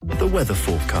The weather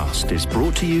forecast is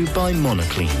brought to you by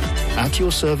Monoclean. At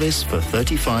your service for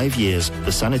 35 years,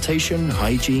 the sanitation,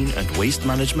 hygiene and waste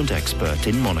management expert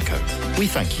in Monaco. We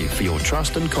thank you for your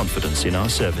trust and confidence in our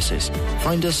services.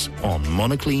 Find us on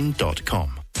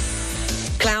monoclean.com.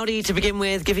 Cloudy to begin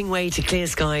with, giving way to clear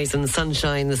skies and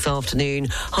sunshine this afternoon.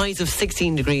 Highs of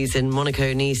 16 degrees in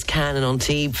Monaco, Nice, Cannes and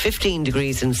Antibes, 15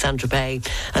 degrees in Saint-Tropez.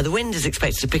 The wind is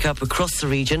expected to pick up across the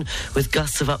region with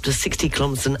gusts of up to 60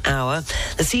 kilometres an hour.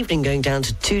 This evening going down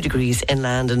to 2 degrees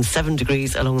inland and 7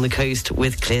 degrees along the coast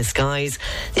with clear skies.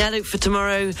 The outlook for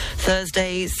tomorrow,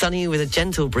 Thursday, sunny with a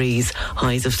gentle breeze.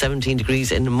 Highs of 17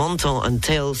 degrees in Menton and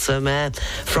Théoule-sur-Mer.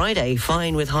 Friday,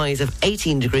 fine with highs of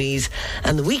 18 degrees.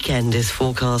 And the weekend is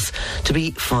forecast to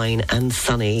be fine and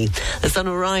sunny. The sun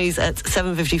will rise at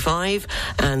 7:55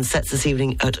 and sets this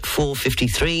evening at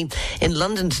 4:53. In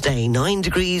London today, 9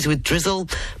 degrees with drizzle.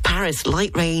 Paris,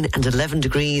 light rain and 11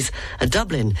 degrees.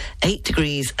 Dublin, 8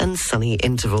 degrees and sunny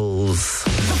intervals.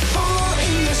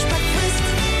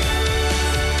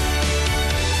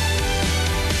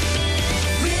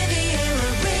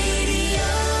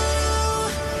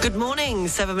 Good morning,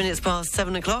 7 minutes past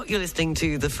 7 o'clock. You're listening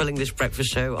to the Full English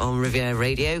Breakfast Show on Riviera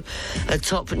Radio. A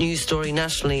top news story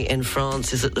nationally in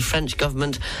France is that the French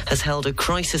government has held a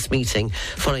crisis meeting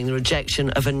following the rejection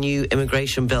of a new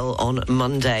immigration bill on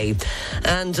Monday.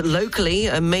 And locally,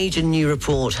 a major new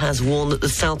report has warned that the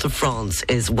south of France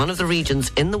is one of the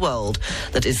regions in the world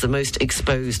that is the most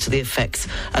exposed to the effects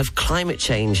of climate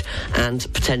change and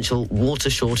potential water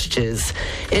shortages.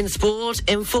 In sport,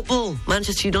 in football,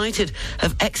 Manchester United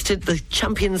have exited the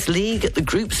Champions League at the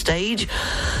group stage.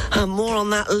 More on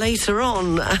that later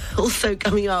on. Also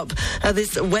coming up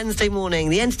this Wednesday morning,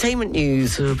 the entertainment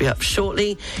news will be up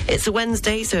shortly. It's a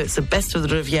Wednesday, so it's the best of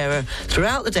the Riviera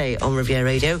throughout the day on Riviera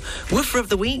Radio. Woofer of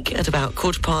the week at about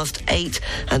 8:15,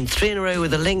 and 3 in a row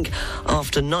with a link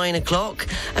after 9 o'clock.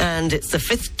 And it's the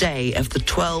 5th day of the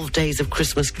 12 Days of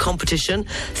Christmas competition,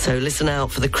 so listen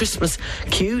out for the Christmas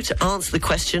cue to answer the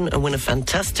question and win a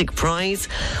fantastic prize.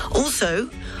 Also,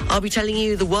 I'll be telling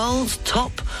you the world's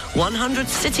top 100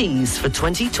 cities for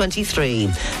 2023.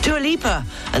 Dua Lipa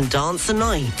and Dance the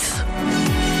Night.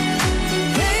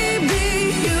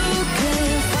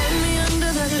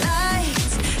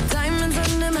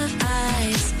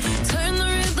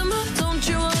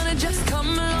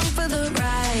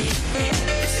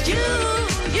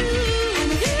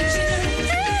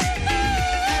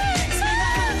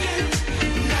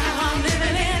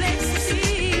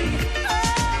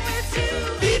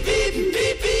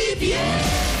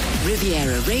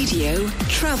 Riviera Radio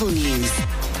Travel News.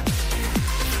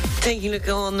 Taking a look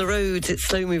on the roads, it's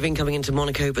slow moving coming into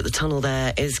Monaco, but the tunnel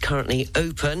there is currently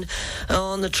open.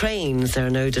 On the trains, there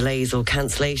are no delays or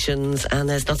cancellations, and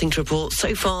there's nothing to report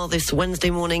so far this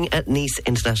Wednesday morning at Nice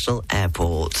International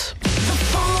Airport.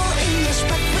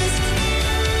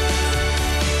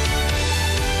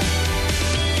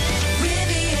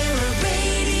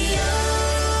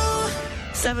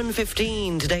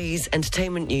 7:15, today's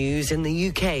entertainment news. In the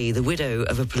UK, the widow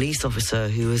of a police officer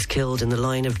who was killed in the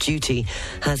line of duty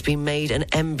has been made an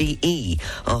MBE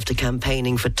after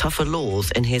campaigning for tougher laws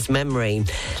in his memory.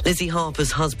 Lizzie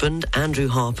Harper's husband, Andrew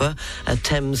Harper, a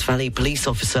Thames Valley police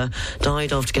officer,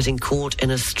 died after getting caught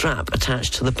in a strap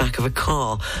attached to the back of a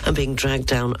car and being dragged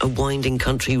down a winding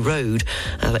country road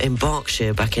in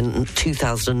Berkshire back in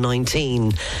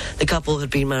 2019. The couple had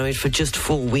been married for just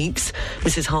 4 weeks.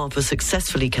 Mrs. Harper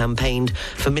successfully campaigned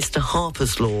for Mr.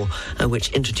 Harper's Law, which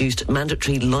introduced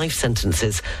mandatory life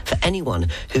sentences for anyone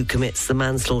who commits the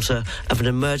manslaughter of an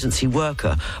emergency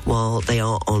worker while they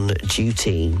are on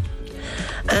duty.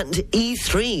 And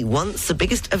E3, once the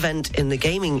biggest event in the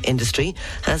gaming industry,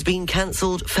 has been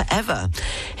cancelled forever.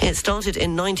 It started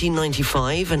in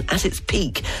 1995, and at its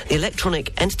peak, the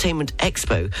Electronic Entertainment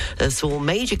Expo saw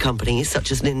major companies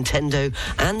such as Nintendo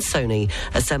and Sony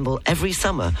assemble every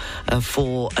summer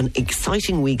for an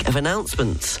exciting week of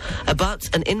announcements.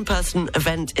 But an in-person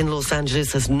event in Los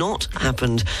Angeles has not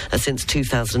happened since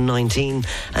 2019,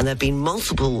 and there have been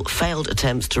multiple failed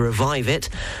attempts to revive it,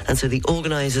 and so the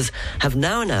organisers have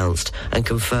now announced and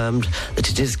confirmed that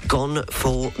it is gone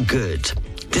for good.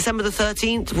 December the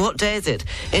 13th, what day is it?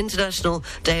 International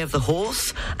Day of the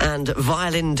Horse and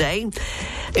Violin Day.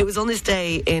 It was on this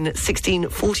day in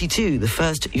 1642 the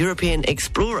first European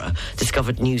explorer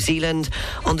discovered New Zealand.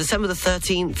 On December the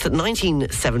 13th,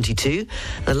 1972,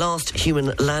 the last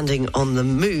human landing on the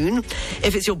moon.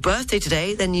 If it's your birthday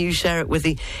today, then you share it with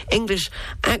the English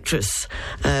actress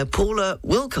Paula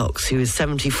Wilcox, who is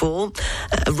 74.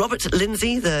 Robert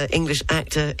Lindsay, the English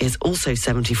actor, is also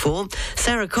 74.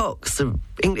 Sarah Cox, the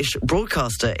English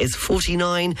broadcaster is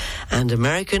 49, and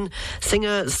American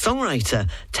singer-songwriter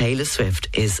Taylor Swift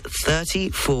is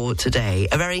 34 today.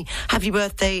 A very happy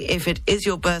birthday if it is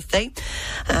your birthday,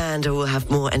 and we'll have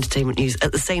more entertainment news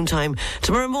at the same time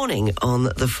tomorrow morning on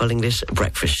the Full English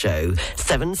Breakfast Show,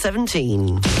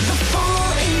 7:17. The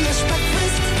Full English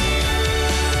Breakfast.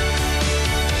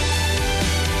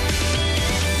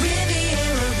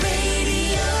 Riviera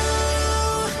Radio.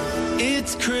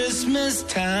 It's Christmas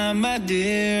time, my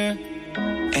dear,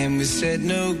 and we said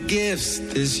no gifts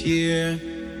this year.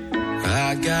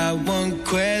 I got one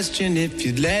question, if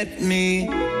you'd let me.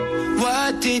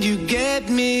 What did you get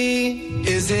me?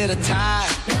 Is it a tie,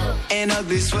 an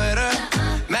ugly sweater,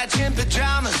 matching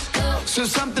pajamas, so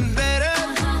something better?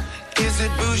 Is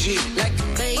it bougie, like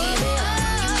Baby, you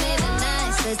made it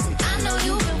nice. Listen, I know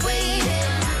you've been waiting.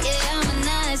 Yeah, I'm a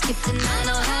nice gift and I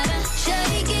know how to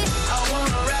shake it. I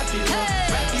wanna wrap you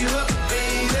up,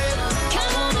 baby.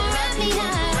 Come on and wrap me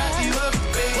up. Wrap you up,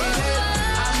 baby.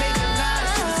 I make it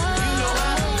nice, you know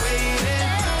I'm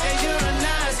waiting. And you're a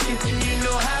nice gift and you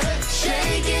know how to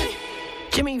shake it.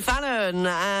 Jimmy Fallon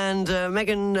and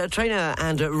Meghan Trainor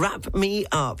and Wrap Me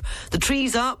Up. The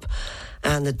tree's up.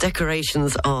 And the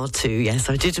decorations are too. Yes,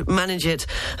 I did manage it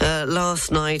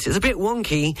last night. It's a bit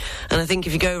wonky, and I think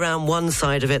if you go around one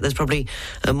side of it, there's probably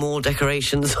more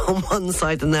decorations on one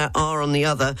side than there are on the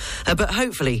other. But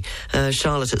hopefully,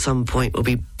 Charlotte at some point will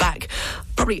be back,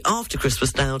 probably after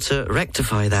Christmas now, to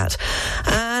rectify that.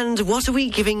 And what are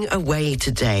we giving away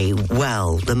today?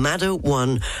 Well, the Maddo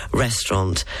One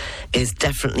restaurant is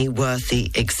definitely worth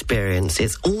the experience.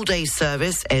 Its all-day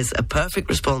service is a perfect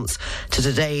response to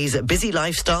today's busy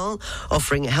lifestyle,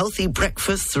 offering healthy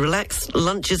breakfasts, relaxed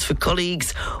lunches for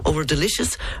colleagues, or a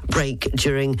delicious break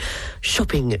during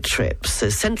shopping trips. So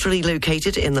centrally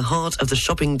located in the heart of the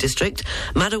shopping district,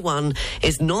 Maddo One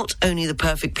is not only the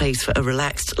perfect place for a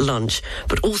relaxed lunch,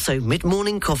 but also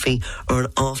mid-morning coffee or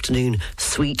an afternoon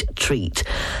sweet treat.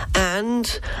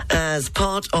 And as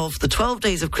part of the 12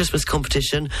 Days of Christmas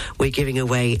competition, we're giving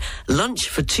away lunch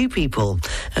for two people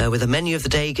with a menu of the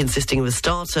day consisting of a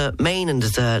starter, main and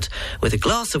dessert, with a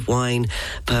glass of wine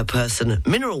per person,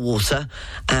 mineral water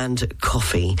and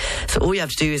coffee. So all you have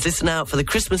to do is listen out for the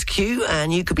Christmas queue,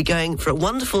 and you could be going for a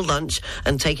wonderful lunch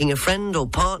and taking a friend or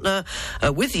partner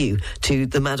with you to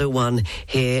the Maddo One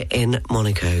here in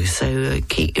Monaco. So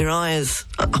keep your eyes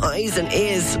and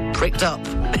ears pricked up.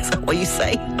 Is that what you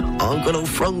say? Oh, I've got all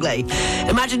franglais.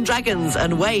 Imagine Dragons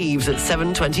and Waves at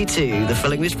 7:22, the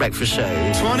Full English Breakfast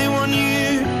Show. 21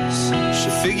 years, she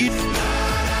figured.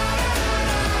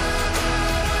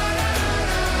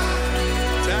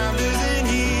 Time isn't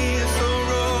here, so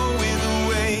roll with the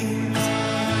waves.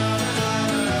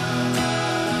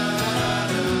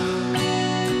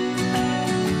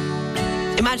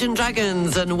 Imagine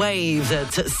Dragons and Waves at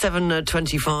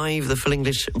 7:25, the Full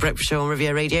English Breakfast Show on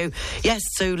Riviera Radio. Yes,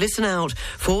 so listen out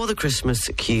for the Christmas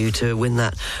queue to win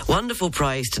that wonderful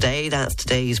prize today. That's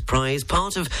today's prize,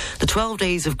 part of the 12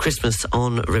 Days of Christmas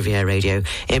on Riviera Radio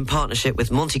in partnership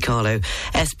with Monte Carlo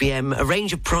SBM. A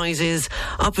range of prizes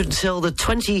up until the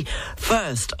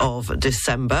 21st of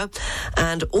December.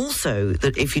 And also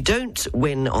that if you don't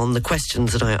win on the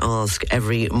questions that I ask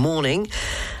every morning,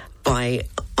 by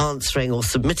answering or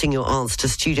submitting your answer to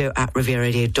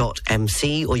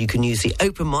studio@rivieradio.mc, or you can use the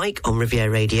open mic on Riviera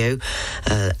Radio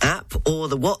app, or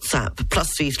the WhatsApp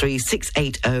 +33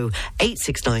 680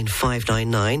 869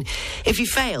 599. If you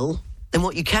fail, then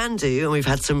what you can do, and we've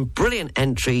had some brilliant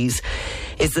entries,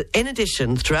 is that in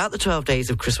addition, throughout the 12 Days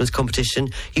of Christmas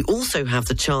competition, you also have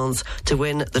the chance to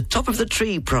win the Top of the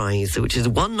Tree prize, which is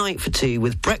one night for two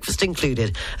with breakfast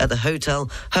included at the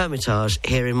Hotel Hermitage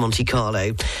here in Monte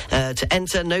Carlo. To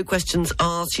enter, no questions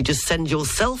asked, you just send your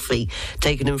selfie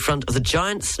taken in front of the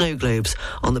giant snow globes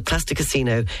on the Plastic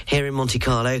Casino here in Monte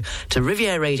Carlo to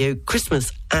Riviera Radio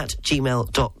Christmas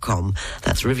 @gmail.com.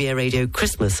 That's Riviera Radio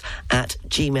Christmas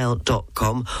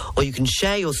 @gmail.com. Or you can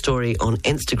share your story on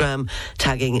Instagram,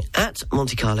 tagging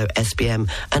 @Monte Carlo SBM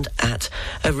and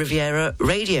 @Riviera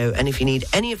Radio. And if you need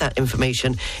any of that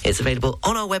information, it's available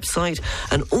on our website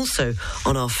and also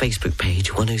on our Facebook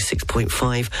page,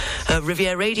 106.5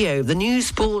 Riviera Radio. The news,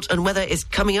 sport and weather is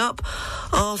coming up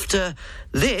after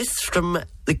this from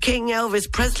the King.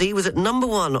 Elvis Presley was at number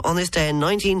one on this day in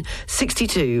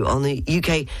 1962 on the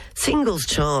UK singles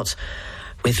chart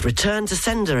with Return to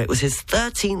Sender. It was his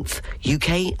 13th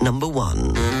UK number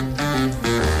one.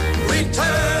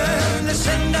 Return to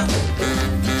sender.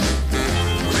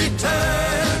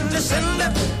 Return to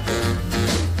sender.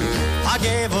 I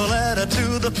gave a letter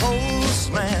to the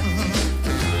postman.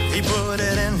 He put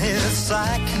it in his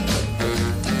sack.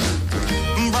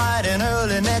 Bright bright and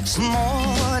early next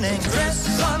morning.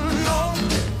 Dress unknown,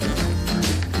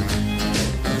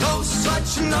 no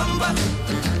such number,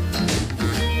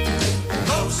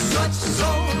 no such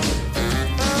zone.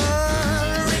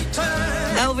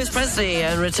 Elvis Presley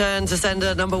and Return to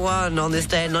Sender #1 on this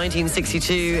day in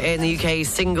 1962 in the UK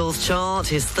singles chart,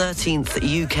 his 13th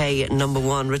UK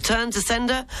 #1. Return to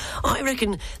Sender, I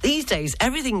reckon these days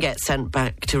everything gets sent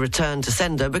back to Return to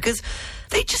Sender because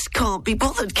they just can't be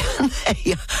bothered, can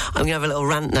they? I'm going to have a little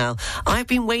rant now. I've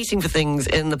been waiting for things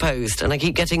in the post and I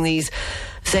keep getting these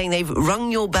saying they've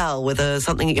rung your bell with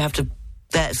something that you have to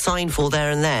sign for there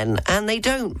and then, and they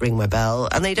don't ring my bell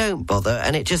and they don't bother,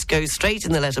 and it just goes straight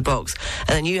in the letterbox, and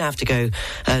then you have to go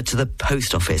to the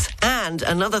post office. And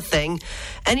another thing,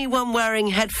 anyone wearing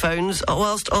headphones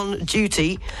whilst on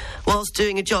duty, whilst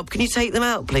doing a job, can you take them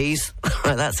out, please?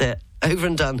 Right, that's it. Over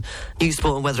and done. News,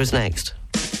 sport and weather is next.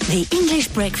 The English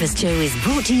Breakfast Show is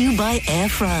brought to you by Air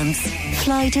France.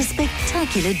 Fly to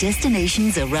spectacular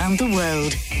destinations around the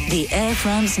world. The Air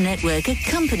France network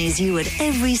accompanies you at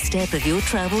every step of your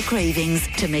travel cravings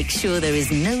to make sure there is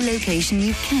no location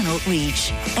you cannot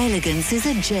reach. Elegance is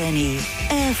a journey.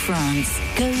 Air France.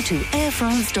 Go to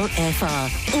airfrance.fr,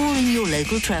 all in your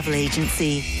local travel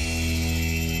agency.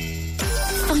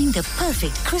 Find the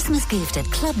perfect Christmas gift at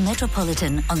Club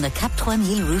Metropolitan on the Cap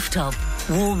 3000 rooftop.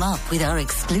 Warm up with our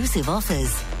exclusive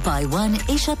offers. Buy one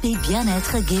Échappée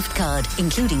Bien-être gift card,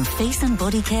 including face and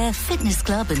body care, fitness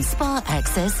club and spa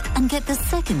access, and get the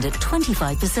second at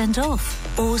 25% off.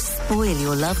 Or spoil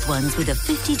your loved ones with a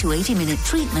 50 to 80-minute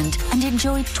treatment and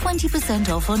enjoy 20%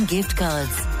 off on gift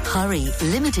cards. Hurry,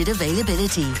 limited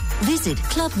availability. Visit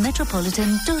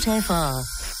clubmetropolitan.fr.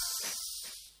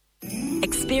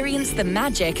 Experience the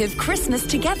magic of Christmas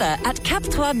together at Cap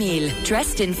 3000.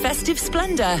 Dressed in festive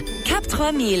splendour, Cap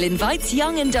 3000 invites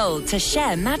young and old to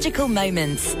share magical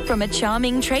moments. From a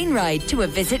charming train ride to a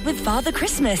visit with Father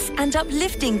Christmas and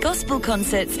uplifting gospel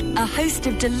concerts, a host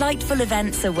of delightful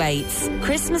events awaits.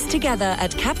 Christmas together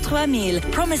at Cap 3000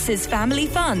 promises family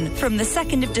fun from the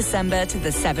 2nd of December to the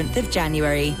 7th of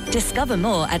January. Discover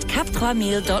more at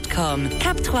cap3000.com.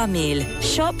 Cap 3000.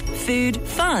 Shop, food,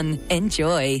 fun,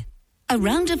 enjoy. A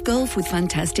round of golf with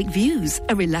fantastic views,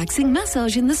 a relaxing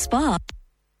massage in the spa,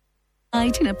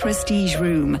 night in a prestige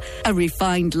room, a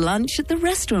refined lunch at the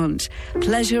restaurant,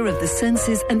 pleasure of the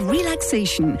senses and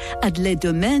relaxation at Les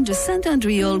Domaines de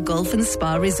Saint-Andriol Golf and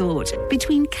Spa Resort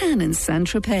between Cannes and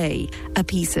Saint-Tropez. A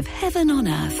piece of heaven on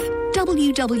earth.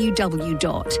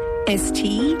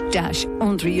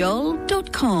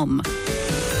 www.st-andriol.com.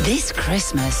 This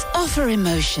Christmas, offer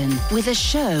emotion with a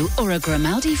show or a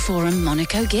Grimaldi Forum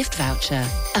Monaco gift voucher.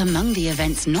 Among the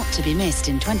events not to be missed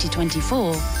in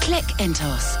 2024, Clec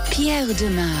Entos, Pierre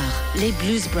Demar, Les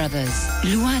Blues Brothers,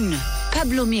 Luan,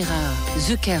 Pablo Mira,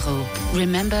 Zucchero.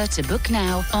 Remember to book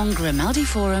now on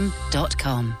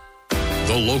grimaldiforum.com.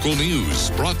 The local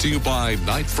news brought to you by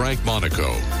Knight Frank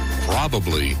Monaco.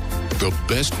 Probably the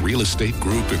best real estate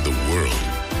group in the world.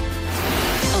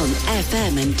 On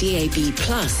FM and DAB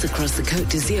Plus across the Côte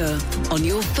d'Azur, on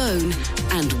your phone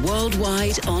and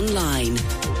worldwide online.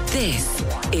 This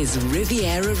is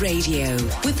Riviera Radio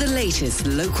with the latest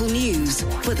local news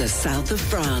for the south of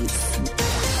France.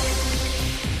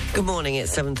 Good morning,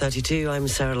 it's 7:32. I'm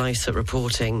Sarah Lysett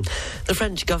reporting. The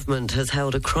French government has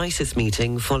held a crisis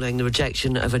meeting following the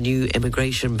rejection of a new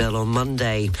immigration bill on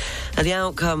Monday. And the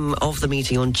outcome of the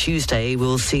meeting on Tuesday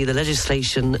will see the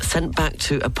legislation sent back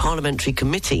to a parliamentary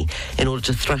committee in order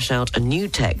to thrash out a new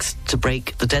text to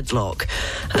break the deadlock.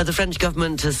 The French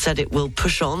government has said it will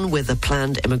push on with a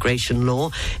planned immigration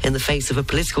law in the face of a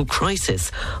political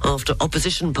crisis after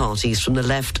opposition parties from the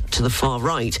left to the far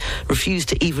right refused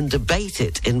to even debate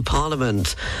it in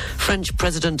Parliament. French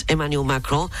President Emmanuel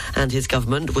Macron and his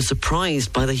government were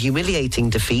surprised by the humiliating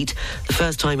defeat, the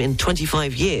first time in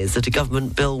 25 years that a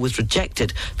government bill was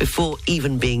rejected before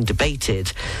even being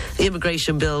debated. The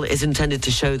immigration bill is intended to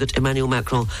show that Emmanuel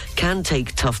Macron can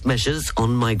take tough measures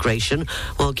on migration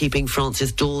while keeping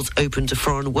France's doors open to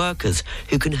foreign workers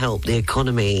who can help the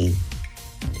economy.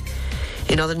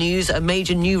 In other news, a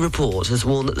major new report has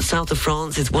warned that the south of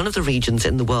France is one of the regions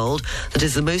in the world that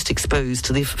is the most exposed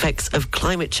to the effects of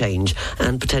climate change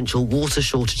and potential water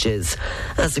shortages.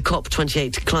 As the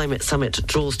COP28 climate summit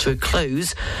draws to a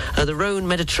close, the Rhone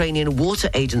Mediterranean Water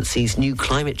Agency's new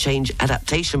climate change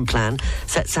adaptation plan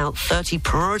sets out 30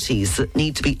 priorities that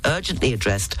need to be urgently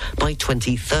addressed by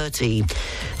 2030.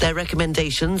 Their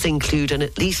recommendations include an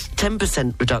at least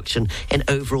 10% reduction in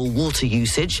overall water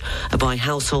usage by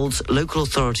households, local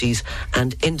authorities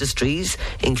and industries,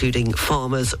 including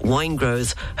farmers, wine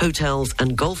growers, hotels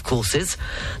and golf courses.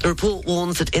 The report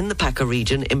warns that in the Paca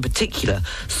region in particular,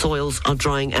 soils are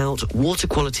drying out, water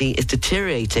quality is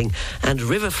deteriorating and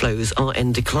river flows are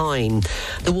in decline.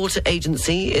 The Water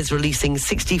Agency is releasing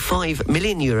 €65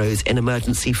 million in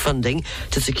emergency funding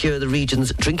to secure the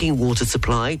region's drinking water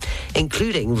supply,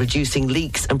 including reducing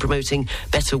leaks and promoting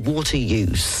better water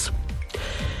use.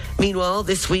 Meanwhile,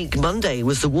 this week, Monday,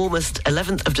 was the warmest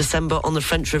 11th of December on the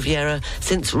French Riviera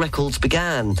since records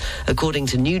began. According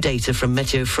to new data from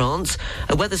Meteo France,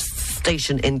 a weather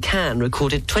station in Cannes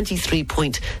recorded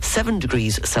 23.7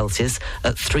 degrees Celsius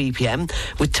at 3 p.m,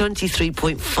 with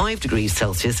 23.5 degrees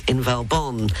Celsius in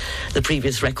Valbonne. The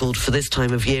previous record for this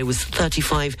time of year was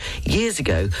 35 years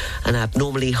ago, an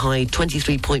abnormally high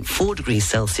 23.4 degrees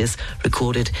Celsius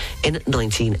recorded in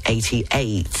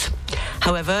 1988.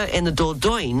 However, in the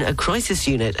Dordogne, a crisis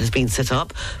unit has been set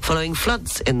up following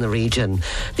floods in the region.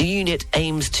 The unit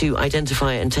aims to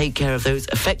identify and take care of those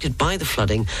affected by the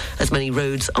flooding, as many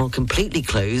roads are completely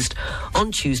closed.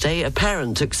 On Tuesday, a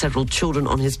parent took several children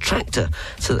on his tractor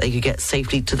so that they could get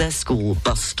safely to their school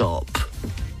bus stop.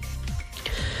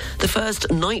 The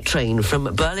first night train from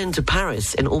Berlin to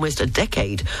Paris in almost a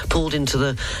decade pulled into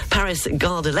the Paris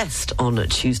Gare de l'Est on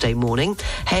Tuesday morning,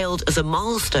 hailed as a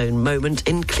milestone moment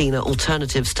in cleaner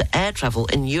alternatives to air travel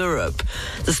in Europe.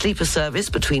 The sleeper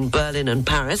service between Berlin and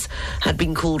Paris had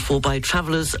been called for by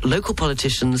travellers, local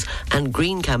politicians and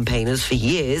green campaigners for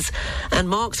years, and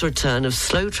marks the return of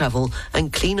slow travel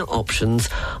and cleaner options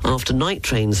after night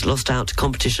trains lost out to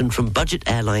competition from budget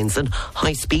airlines and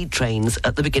high-speed trains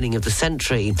at the beginning of the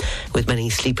century, with many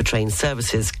sleeper train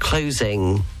services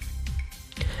closing.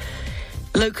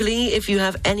 Locally, if you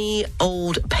have any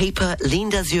old paper Ligne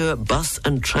d'Azur bus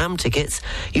and tram tickets,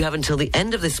 you have until the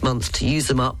end of this month to use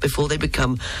them up before they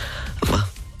become, well,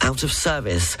 out of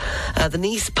service. The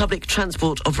Nice public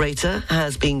transport operator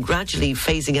has been gradually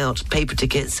phasing out paper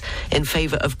tickets in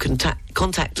favour of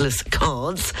contactless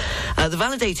cards. The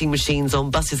validating machines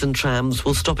on buses and trams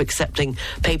will stop accepting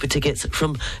paper tickets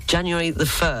from January the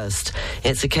 1st.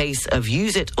 It's a case of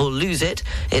use it or lose it.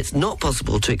 It's not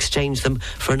possible to exchange them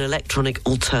for an electronic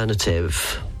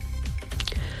alternative.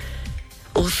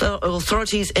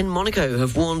 Authorities in Monaco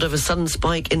have warned of a sudden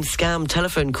spike in scam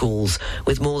telephone calls,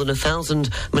 with more than 1,000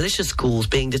 malicious calls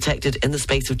being detected in the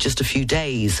space of just a few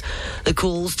days. The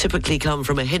calls typically come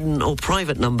from a hidden or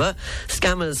private number.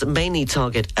 Scammers mainly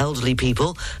target elderly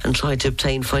people and try to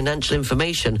obtain financial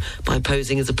information by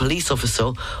posing as a police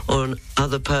officer or an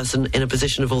other person in a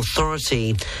position of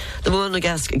authority. The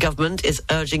Monegasque government is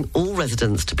urging all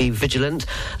residents to be vigilant,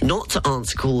 not to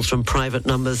answer calls from private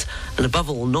numbers, and above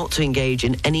all, not to engage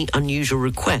in any unusual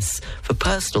requests for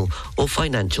personal or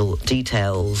financial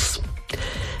details.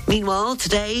 Meanwhile,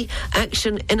 today,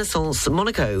 Action Innocence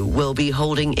Monaco will be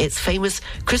holding its famous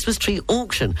Christmas tree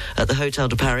auction at the Hotel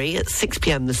de Paris at 6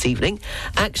 p.m. this evening.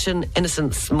 Action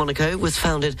Innocence Monaco was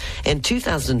founded in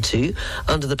 2002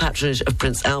 under the patronage of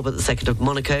Prince Albert II of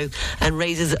Monaco and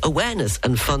raises awareness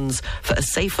and funds for a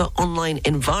safer online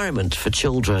environment for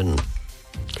children.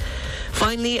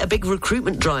 Finally, a big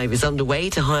recruitment drive is underway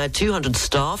to hire 200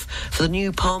 staff for the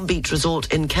new Palm Beach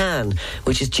Resort in Cannes,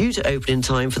 which is due to open in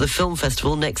time for the film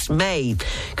festival next May.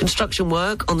 Construction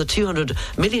work on the €200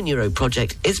 million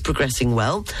project is progressing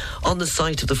well on the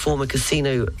site of the former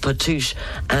Casino Partouche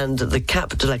and the Cap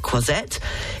de la Croisette.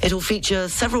 It will feature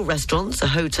several restaurants, a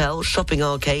hotel, shopping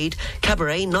arcade,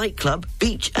 cabaret, nightclub,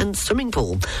 beach and swimming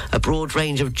pool. A broad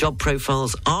range of job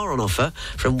profiles are on offer,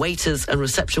 from waiters and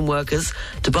reception workers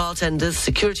to bartenders,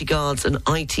 security guards and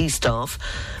IT staff.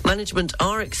 Management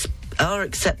are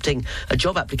accepting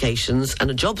job applications, and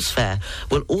a jobs fair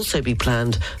will also be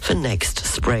planned for next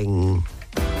spring.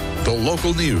 The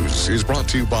local news is brought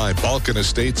to you by Balkan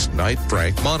Estates Knight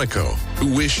Frank Monaco,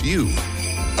 who wish you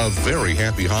a very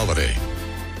happy holiday.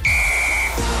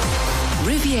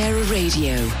 Riviera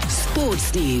Radio,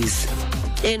 Sports News.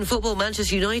 In football,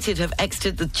 Manchester United have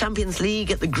exited the Champions League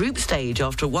at the group stage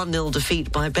after a 1-0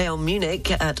 defeat by Bayern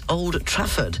Munich at Old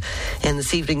Trafford. In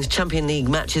this evening's Champions League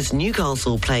matches,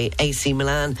 Newcastle play AC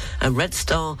Milan and Red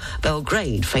Star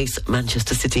Belgrade face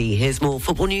Manchester City. Here's more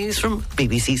football news from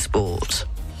BBC Sport.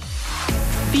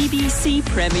 BBC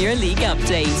Premier League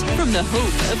update from the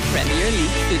home of Premier League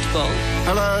football.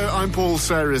 Hello, I'm Paul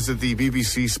Serres at the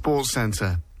BBC Sports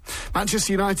Centre.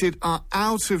 Manchester United are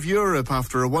out of Europe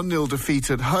after a 1-0 defeat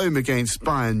at home against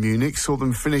Bayern Munich saw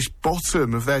them finish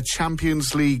bottom of their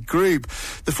Champions League group.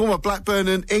 The former Blackburn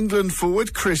and England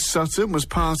forward Chris Sutton was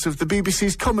part of the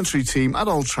BBC's commentary team at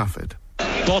Old Trafford.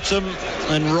 Bottom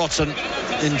and rotten,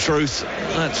 in truth.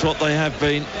 That's what they have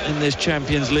been in this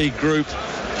Champions League group.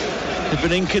 They've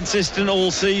been inconsistent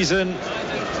all season.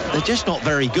 They're just not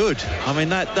very good. I mean,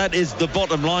 that is the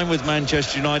bottom line with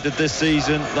Manchester United this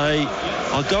season. They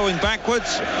are going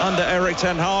backwards under Erik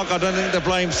ten Hag. I don't think the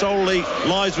blame solely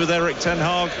lies with Erik ten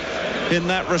Hag in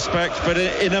that respect, but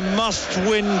in a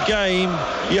must-win game,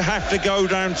 you have to go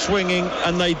down swinging,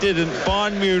 and they didn't.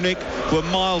 Bayern Munich were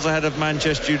miles ahead of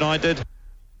Manchester United.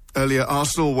 Earlier,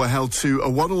 Arsenal were held to a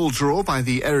 1-1 draw by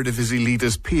the Eredivisie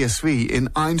leaders PSV in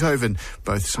Eindhoven.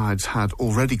 Both sides had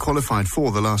already qualified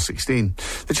for the last 16.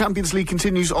 The Champions League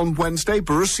continues on Wednesday.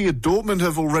 Borussia Dortmund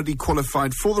have already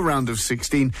qualified for the round of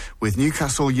 16, with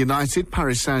Newcastle United,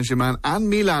 Paris Saint-Germain and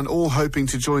Milan all hoping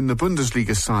to join the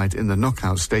Bundesliga side in the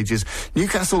knockout stages.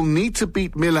 Newcastle need to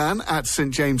beat Milan at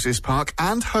St James's Park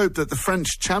and hope that the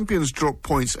French champions drop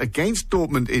points against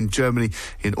Dortmund in Germany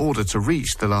in order to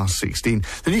reach the last 16.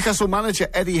 The Newcastle manager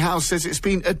Eddie Howe says it's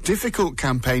been a difficult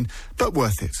campaign, but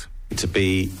worth it. To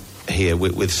be here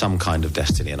with some kind of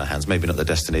destiny in our hands, maybe not the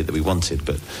destiny that we wanted,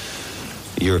 but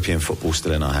European football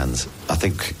still in our hands. I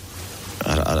think,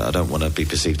 I don't want to be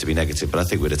perceived to be negative, but I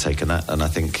think we'd have taken that, and I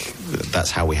think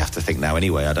that's how we have to think now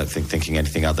anyway. I don't think thinking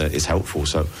anything other is helpful,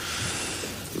 so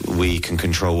we can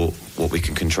control what we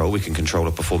can control. We can control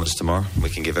our performance tomorrow.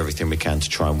 We can give everything we can to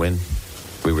try and win.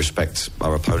 We respect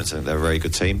our opponents. I think they're a very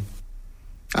good team.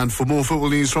 And for more football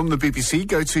news from the BBC,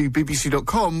 go to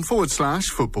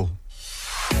bbc.com/football.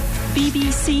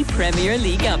 BBC Premier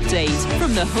League update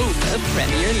from the home of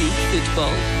Premier League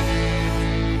football.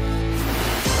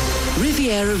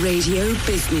 Riviera Radio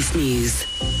Business News.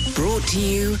 Brought to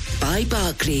you by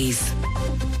Barclays.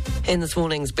 In this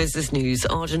morning's business news,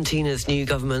 Argentina's new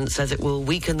government says it will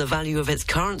weaken the value of its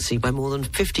currency by more than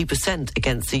 50%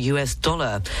 against the US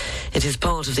dollar. It is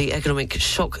part of the economic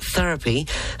shock therapy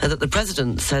that the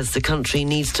president says the country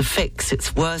needs to fix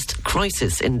its worst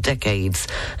crisis in decades.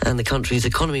 And the country's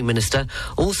economy minister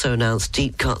also announced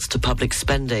deep cuts to public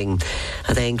spending.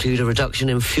 They include a reduction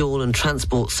in fuel and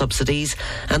transport subsidies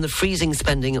and the freezing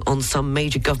spending on some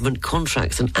major government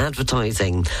contracts and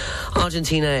advertising.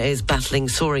 Argentina is battling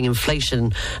soaring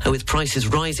inflation, with prices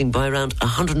rising by around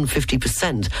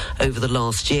 150% over the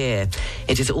last year.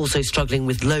 It is also struggling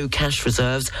with low cash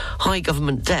reserves, high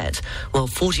government debt, while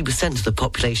 40% of the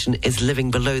population is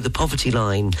living below the poverty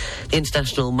line. The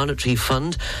International Monetary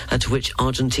Fund, to which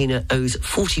Argentina owes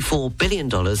 $44 billion,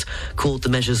 called the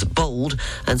measures bold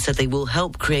and said they will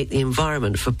help create the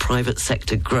environment for private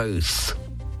sector growth.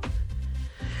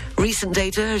 Recent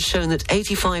data has shown that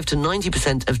 85 to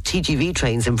 90% of TGV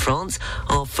trains in France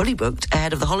are fully booked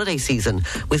ahead of the holiday season,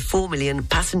 with 4 million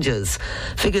passengers.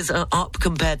 Figures are up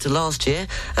compared to last year,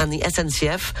 and the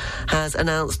SNCF has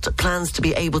announced plans to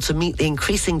be able to meet the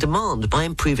increasing demand by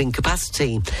improving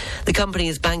capacity. The company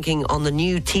is banking on the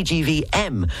new TGV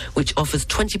M, which offers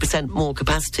 20% more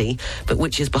capacity, but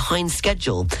which is behind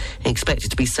schedule. Expected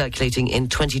to be circulating in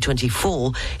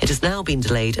 2024, it has now been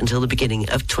delayed until the beginning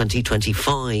of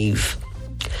 2025.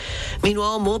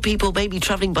 Meanwhile, more people may be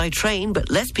travelling by train,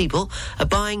 but less people are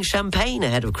buying champagne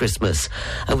ahead of Christmas.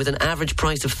 And with an average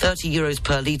price of €30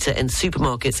 per litre in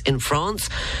supermarkets in France,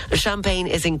 champagne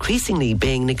is increasingly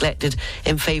being neglected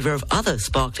in favour of other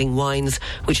sparkling wines,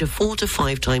 which are 4 to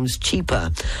 5 times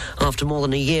cheaper. After more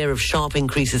than a year of sharp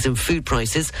increases in food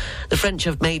prices, the French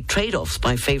have made trade-offs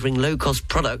by favouring low-cost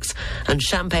products, and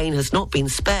champagne has not been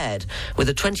spared, with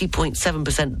a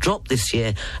 20.7% drop this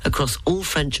year across all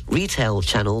French retail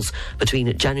channels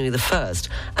between January the 1st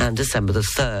and December the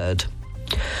 3rd.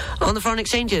 On the foreign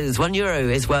exchanges,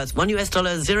 €1 is worth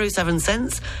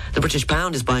 $1.07. The British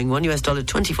pound is buying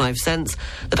 $1.25.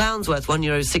 The pound's worth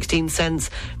 €1.16,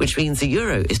 which means the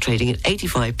euro is trading at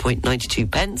 85.92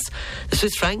 pence. The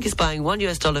Swiss franc is buying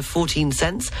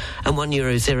 $1.14 and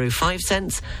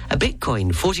 €1.05. A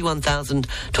Bitcoin,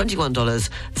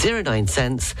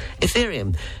 $41,021.09.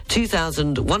 Ethereum,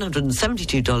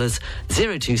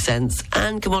 $2,172.02.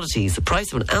 And commodities, the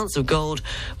price of an ounce of gold,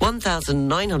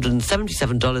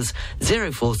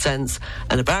 $1,977.04,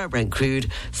 and a barrel Brent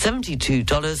crude,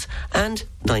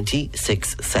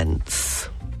 $72.96.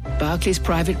 Barclays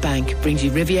Private Bank brings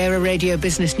you Riviera Radio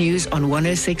Business News on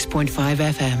 106.5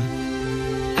 FM.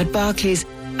 At Barclays,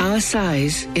 our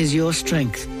size is your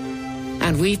strength.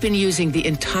 And we've been using the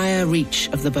entire reach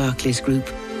of the Barclays Group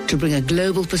to bring a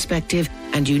global perspective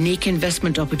and unique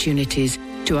investment opportunities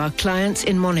to our clients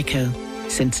in Monaco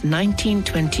since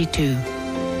 1922.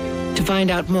 To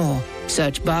find out more,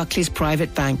 search Barclays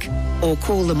Private Bank or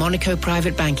call the Monaco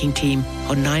Private Banking Team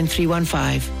on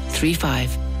 9315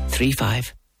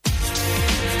 3535.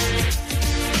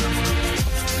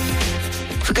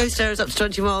 For coast areas up to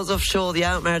 20 miles offshore, the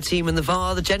Out-Maritime and the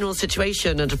VAR, the general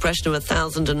situation, a depression of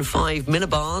 1,005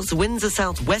 millibars. Winds are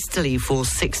southwesterly for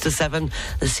 6 to 7.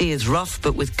 The sea is rough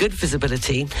but with good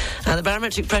visibility. And the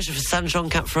barometric pressure for Saint-Jean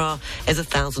Cap Ferrat is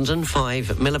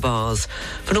 1,005 millibars.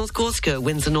 For North Corsica,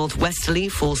 winds are northwesterly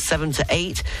for 7 to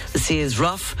 8. The sea is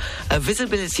rough.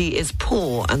 Visibility is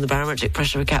poor, and the barometric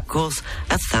pressure for Cap Corse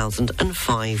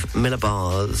 1,005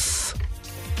 millibars.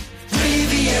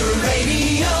 Riviera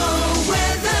Radio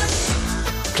weather.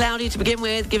 Cloudy to begin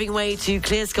with, giving way to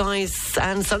clear skies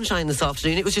and sunshine this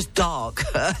afternoon. It was just dark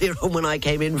earlier on when I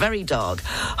came in, very dark.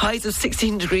 Highs of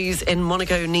 16 degrees in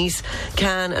Monaco, Nice,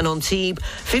 Cannes and Antibes,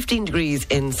 15 degrees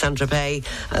in Saint-Tropez.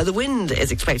 The wind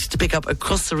is expected to pick up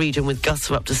across the region with gusts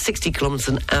of up to 60 kilometres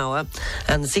an hour.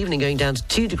 And this evening going down to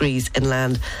 2 degrees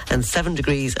inland and 7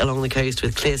 degrees along the coast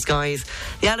with clear skies.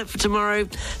 The outlook for tomorrow,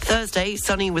 Thursday,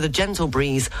 sunny with a gentle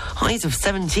breeze. Highs of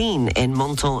 17 in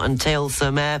Menton and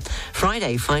Théoule-sur-Mer.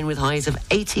 Friday, fine with highs of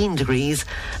 18 degrees.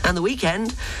 And the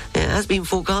weekend has been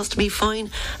forecast to be fine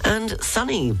and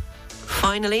sunny.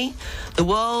 Finally, the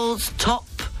world's top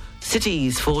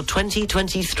cities for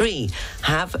 2023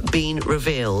 have been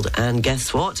revealed. And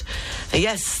guess what?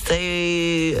 Yes,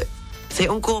 C'est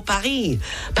encore Paris.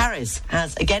 Paris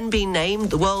has again been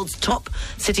named the world's top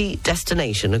city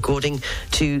destination, according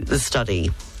to the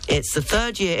study. It's the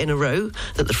third year in a row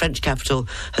that the French capital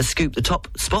has scooped the top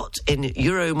spot in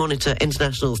Euromonitor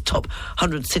International's top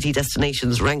 100 city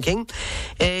destinations ranking.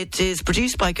 It is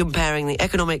produced by comparing the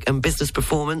economic and business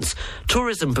performance,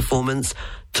 tourism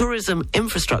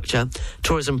infrastructure,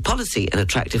 tourism policy and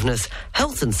attractiveness,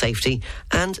 health and safety,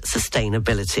 and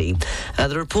sustainability.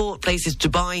 The report places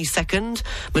Dubai second,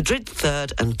 Madrid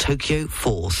third, and Tokyo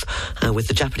fourth, with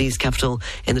the Japanese capital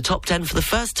in the top 10 for the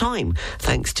first time,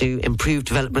 thanks to improved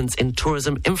developments in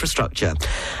tourism infrastructure.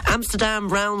 Amsterdam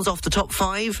rounds off the top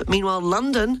 5. Meanwhile,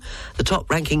 London, the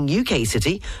top-ranking UK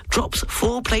city, drops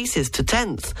 4 places to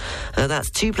 10th. That's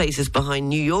 2 places behind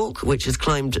New York, which has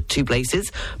climbed 2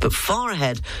 places, but far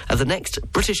ahead of the next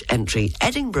British entry,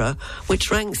 Edinburgh,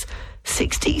 which ranks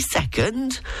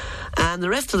 62nd. And the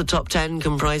rest of the top 10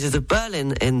 comprises of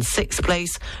Berlin in 6th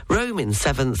place, Rome in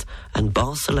 7th, and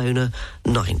Barcelona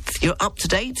 9th. You're up to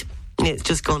date. It's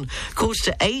just gone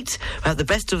 7:45. We have the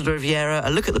best of the Riviera, a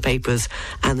look at the papers,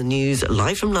 and the news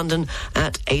live from London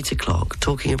at 8 o'clock.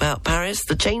 Talking about Paris,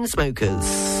 the Chainsmokers.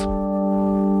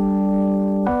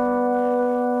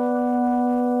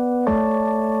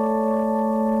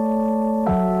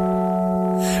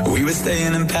 We were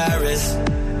staying in Paris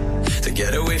to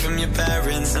get away from your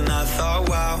parents, and I thought,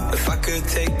 wow, if I could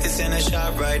take this in a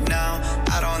shot right now,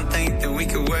 I don't think that we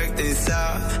could work this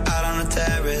out on the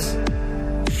terrace.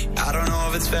 I don't know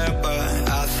if it's fair, but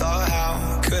I thought,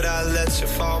 how could I let you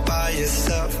fall by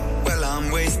yourself? Well,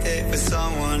 I'm wasted with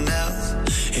someone else.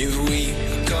 If we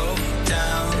go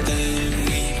down, then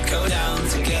we go down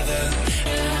together.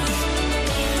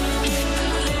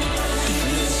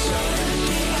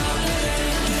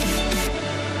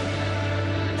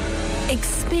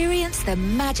 Experience the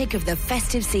magic of the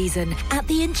festive season at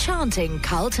the enchanting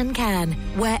Carlton Cannes,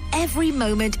 where every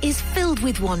moment is filled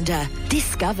with wonder.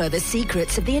 Discover the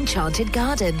secrets of the Enchanted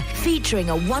Garden, featuring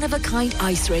a one-of-a-kind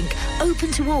ice rink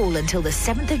open to all until the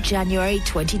 7th of January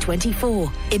 2024.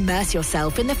 Immerse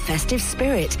yourself in the festive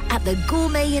spirit at the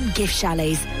gourmet and gift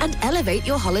chalets and elevate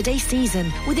your holiday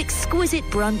season with exquisite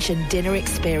brunch and dinner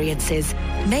experiences.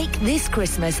 Make this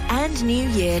Christmas and New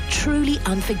Year truly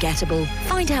unforgettable.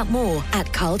 Find out more at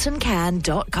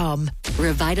carltoncan.com.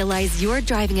 Revitalize your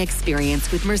driving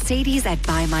experience with Mercedes at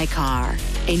Buy My Car.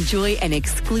 Enjoy an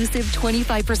exclusive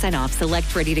 25% off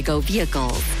select ready-to-go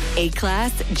vehicles.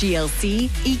 A-Class, GLC,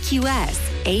 EQS,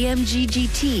 AMG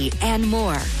GT, and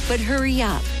more. But hurry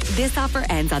up. This offer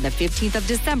ends on the 15th of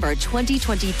December,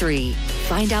 2023.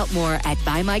 Find out more at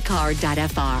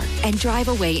buymycar.fr and drive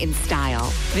away in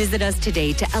style. Visit us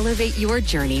today to elevate your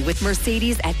journey with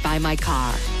Mercedes at Buy My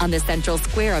Car on the central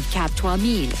square of Cap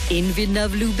 3000 in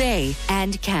Villeneuve-Loubet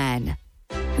and Cannes.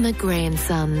 McGray &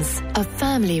 Sons, a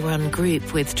family-run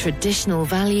group with traditional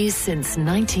values since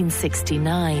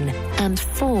 1969 and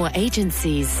 4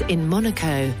 agencies in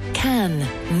Monaco, Cannes,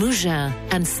 Mougins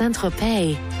and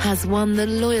Saint-Tropez, has won the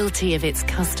loyalty of its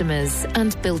customers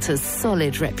and built a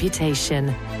solid reputation.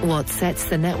 What sets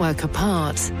the network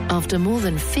apart after more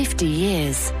than 50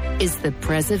 years is the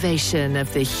preservation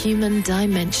of the human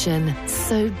dimension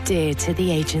so dear to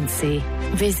the agency.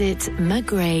 Visit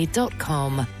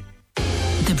mcgray.com.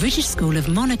 The British School of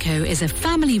Monaco is a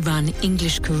family-run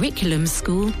English curriculum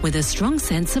school with a strong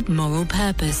sense of moral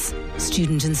purpose.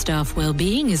 Student and staff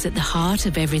well-being is at the heart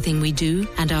of everything we do,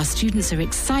 and our students are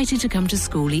excited to come to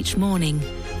school each morning.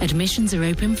 Admissions are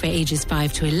open for ages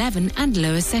 5 to 11 and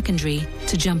lower secondary.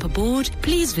 To jump aboard,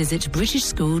 please visit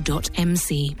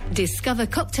britishschool.mc. Discover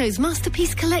Cocteau's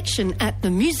masterpiece collection at the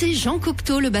Musée Jean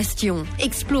Cocteau Le Bastion.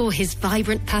 Explore his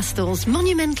vibrant pastels,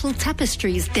 monumental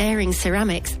tapestries, daring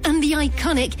ceramics, and the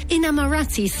iconic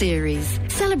Innamorati series.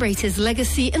 Celebrate his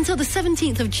legacy until the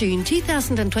 17th of June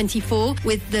 2024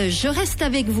 with the Je Reste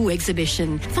Avec Vous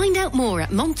exhibition. Find out more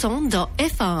at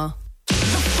monton.fr.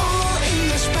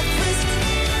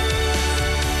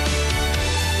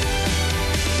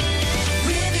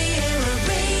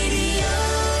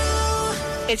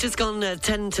 It's just gone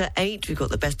 10 to 8. We've got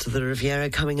the best of the Riviera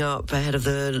coming up ahead of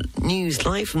the news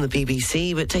live from the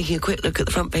BBC. But taking a quick look at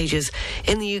the front pages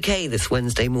in the UK this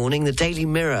Wednesday morning, the Daily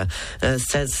Mirror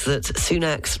says that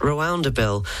Sunak's Rwanda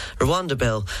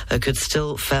bill could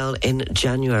still fail in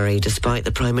January, despite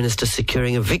the Prime Minister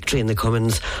securing a victory in the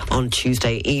Commons on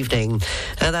Tuesday evening.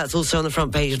 That's also on the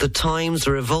front page of the Times.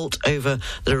 The revolt over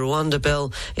the Rwanda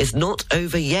bill is not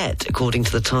over yet, according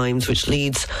to the Times, which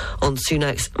leads on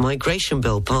Sunak's migration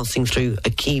bill passing through a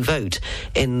key vote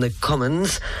in the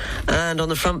Commons. And on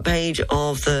the front page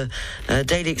of the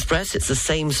Daily Express, it's the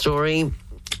same story.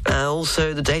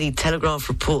 Also, the Daily Telegraph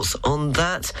reports on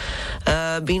that.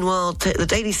 Meanwhile, the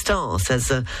Daily Star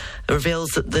reveals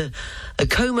that a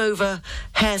comb-over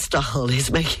hairstyle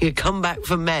is making a comeback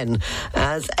for men,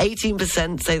 as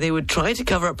 18% say they would try to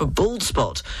cover up a bald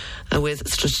spot with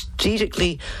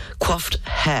strategically coiffed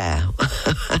hair.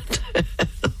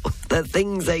 The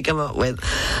things they come up with.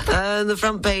 And the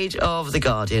front page of The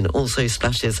Guardian also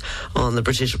splashes on the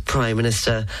British Prime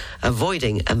Minister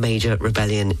avoiding a major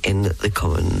rebellion in the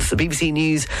Commons. The BBC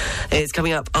News is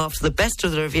coming up after the best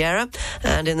of the Riviera,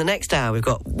 and in the next hour we've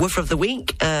got Woofer of the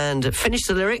Week and Finish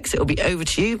the Lyrics. It'll be over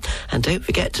to you, and don't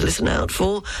forget to listen out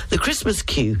for the Christmas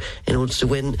queue in order to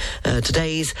win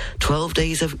today's 12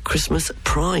 Days of Christmas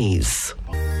prize.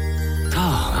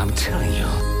 Oh, I'm telling you,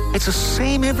 it's the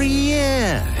same every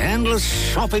year. Endless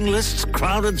shopping lists,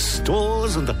 crowded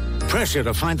stores, and the pressure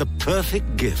to find the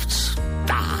perfect gifts.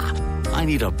 I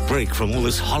need a break from all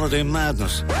this holiday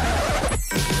madness.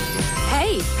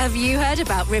 Hey, have you heard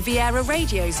about Riviera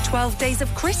Radio's 12 Days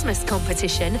of Christmas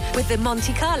competition with the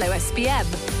Monte Carlo SBM?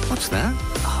 What's that?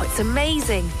 Oh, it's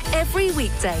amazing. Every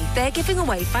weekday, they're giving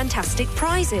away fantastic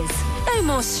prizes. No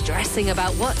more stressing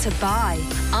about what to buy.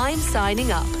 I'm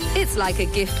signing up. It's like a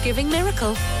gift-giving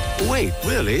miracle. Wait,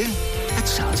 really? That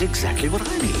sounds exactly what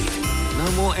I need.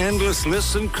 No more endless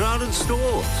lists and crowded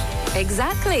stores.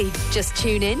 Exactly. Just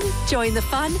tune in, join the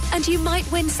fun, and you might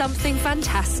win something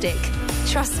fantastic.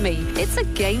 Trust me, it's a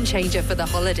game changer for the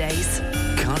holidays.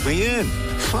 Count me in.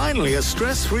 Finally, a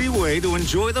stress-free way to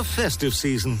enjoy the festive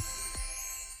season.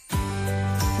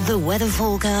 The weather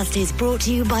forecast is brought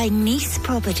to you by Nice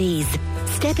Properties.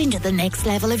 Step into the next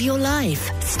level of your life.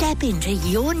 Step into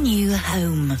your new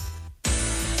home.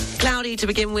 Cloudy to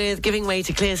begin with, giving way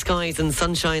to clear skies and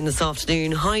sunshine this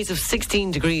afternoon. Highs of 16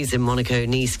 degrees in Monaco,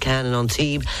 Nice, Cannes and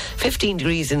Antibes. 15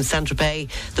 degrees in Saint-Tropez.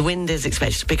 The wind is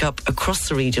expected to pick up across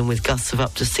the region with gusts of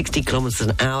up to 60 kilometres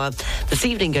an hour. This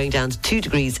evening going down to 2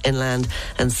 degrees inland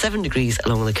and 7 degrees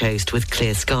along the coast with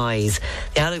clear skies.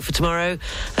 The outlook for tomorrow,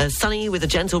 sunny with a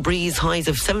gentle breeze. Highs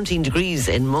of 17 degrees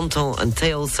in Menton and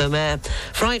Théoule-sur-Mer.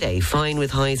 Friday, fine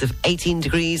with highs of 18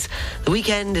 degrees. The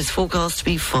weekend is forecast to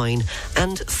be fine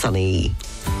and sunny.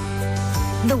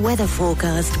 The weather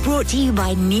forecast brought to you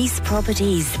by Nice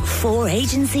Properties. 4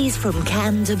 agencies from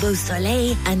Cannes to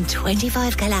Beausoleil and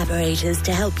 25 collaborators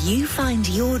to help you find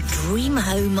your dream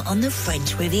home on the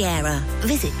French Riviera.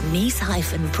 Visit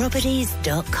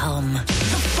nice-properties.com.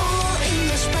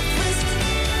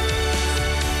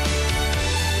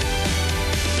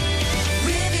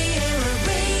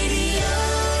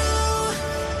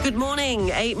 Good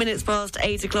morning, 8 minutes past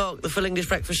 8 o'clock, the Full English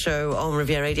Breakfast Show on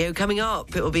Riviera Radio. Coming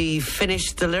up, it will be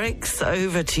Finish the Lyrics.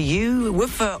 Over to you,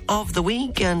 Woofer of the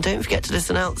Week. And don't forget to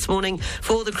listen out this morning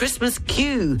for the Christmas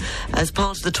queue as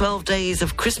part of the 12 Days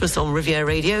of Christmas on Riviera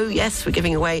Radio. Yes, we're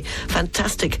giving away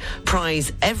fantastic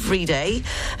prize every day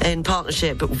in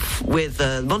partnership with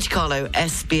Monte Carlo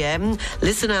SBM.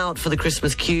 Listen out for the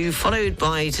Christmas queue, followed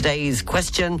by today's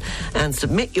question, and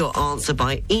submit your answer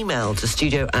by email to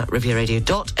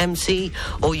studio@rivieradio.mc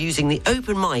or using the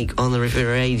open mic on the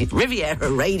Riviera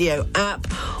Radio app,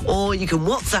 or you can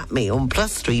WhatsApp me on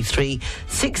 +33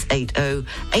 680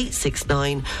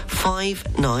 869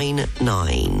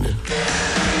 599.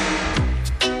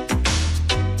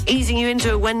 easing you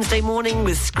into a Wednesday morning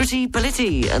with Scritti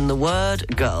Politti and the word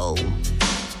girl.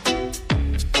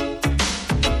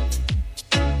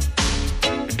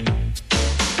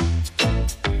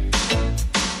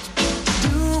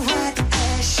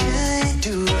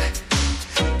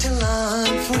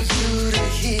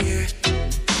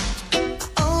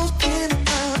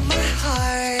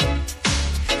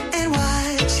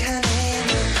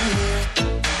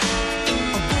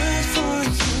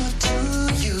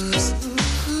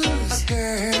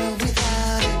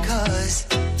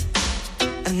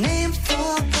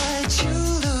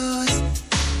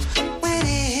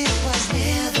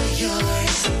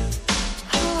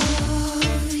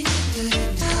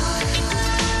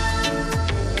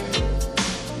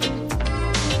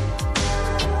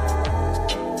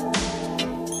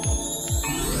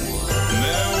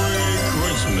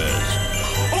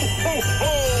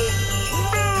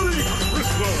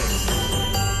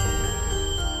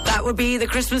 Would be the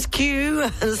Christmas queue.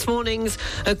 This morning's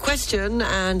question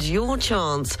and your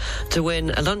chance to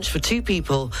win a lunch for two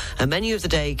people, a menu of the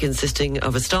day consisting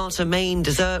of a starter, main,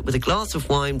 dessert with a glass of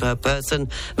wine per person,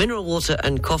 mineral water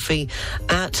and coffee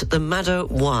at the Madder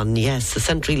 1. Yes, the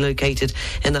centrally located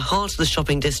in the heart of the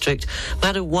shopping district.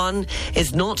 Madder 1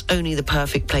 is not only the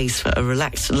perfect place for a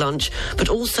relaxed lunch, but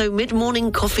also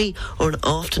mid-morning coffee or an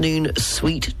afternoon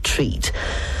sweet treat.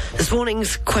 This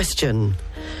morning's question.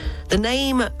 The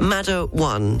name Madder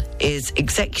 1 is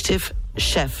Executive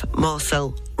Chef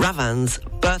Marcel Ravin's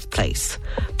birthplace.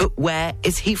 But where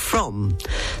is he from?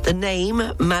 The name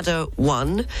Madder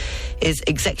 1 is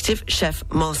Executive Chef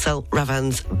Marcel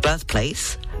Ravin's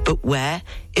birthplace. But where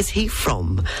is he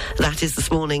from? That is this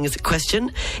morning's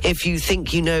question. If you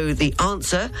think you know the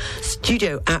answer,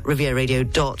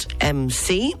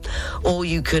 studio@rivieradio.mc, or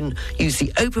you can use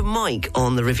the open mic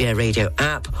on the Riviera Radio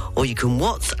app, or you can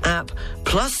WhatsApp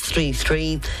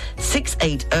 +33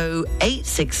 680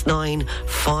 869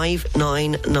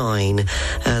 599.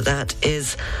 That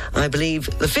is, I believe,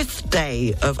 the 5th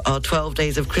day of our 12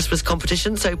 Days of Christmas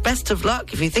competition. So best of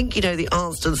luck. If you think you know the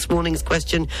answer to this morning's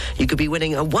question, you could be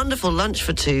winning a wonderful lunch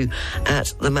for two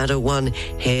at the Madder 1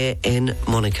 here in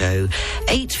Monaco.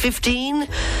 8:15.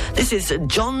 This is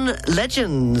John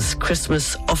Legend's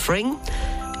Christmas offering.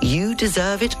 You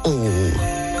Deserve It All.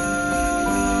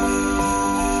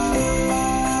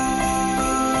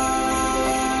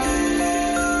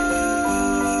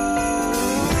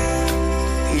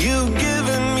 You've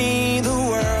given me the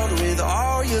world with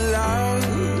all your love,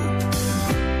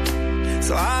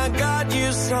 so I got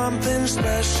you something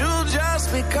special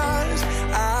just because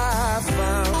I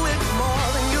found it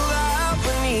more than you'll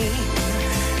ever need.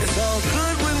 It's all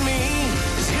good with me,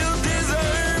 'cause you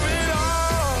deserve it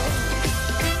all.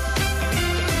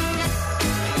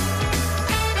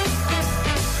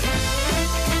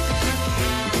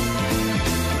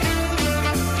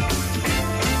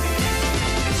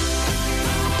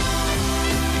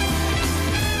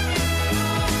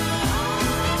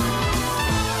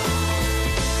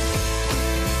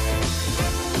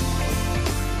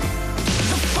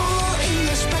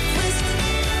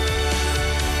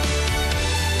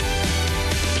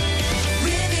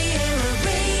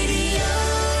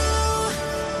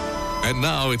 And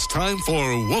now it's time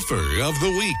for Woofer of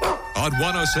the Week on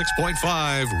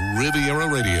 106.5 Riviera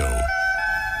Radio.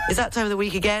 It's that time of the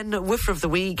week again, Woofer of the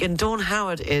Week, and Dawn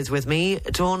Howard is with me.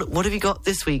 Dawn, what have you got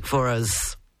this week for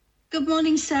us? Good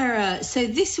morning, Sarah. So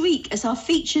this week, as our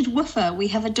featured woofer, we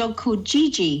have a dog called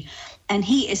Gigi, and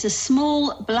he is a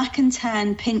small black and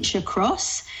tan pinscher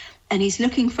cross, and he's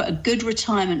looking for a good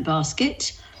retirement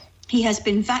basket. He has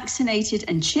been vaccinated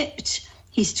and chipped.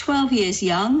 He's 12 years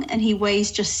young, and he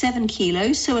weighs just 7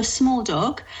 kilos, so a small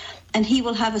dog, and he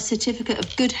will have a certificate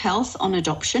of good health on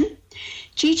adoption.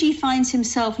 Gigi finds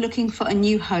himself looking for a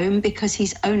new home because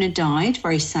his owner died,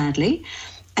 very sadly,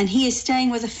 and he is staying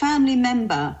with a family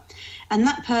member, and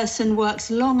that person works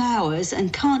long hours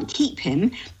and can't keep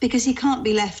him because he can't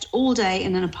be left all day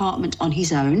in an apartment on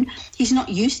his own. He's not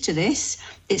used to this.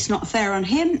 It's not fair on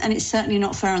him, and it's certainly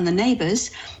not fair on the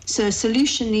neighbours, so a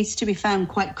solution needs to be found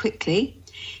quite quickly.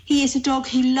 He is a dog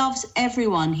who loves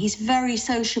everyone. He's very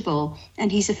sociable,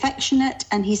 and he's affectionate,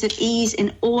 and he's at ease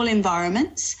in all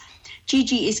environments.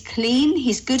 Gigi is clean,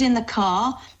 he's good in the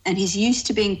car, and he's used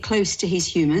to being close to his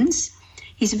humans.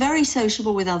 He's very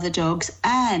sociable with other dogs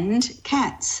and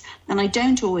cats, and I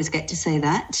don't always get to say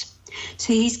that.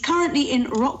 So he's currently in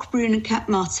Roquebrune, Cap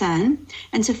Martin,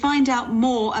 and to find out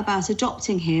more about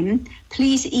adopting him,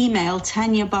 please email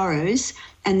Tanya Burrows,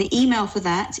 and the email for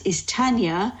that is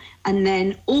Tanya, and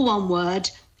then all one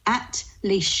word,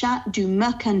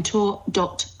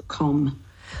 @leschatdumercantour.com.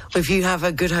 If you have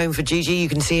a good home for Gigi, you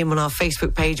can see him on our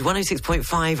Facebook page,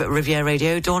 106.5 Riviera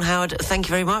Radio. Dawn Howard, thank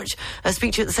you very much.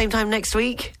 Speak to you at the same time next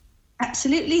week.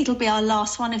 Absolutely, it'll be our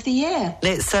last one of the year.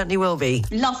 It certainly will be.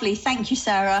 Lovely, thank you,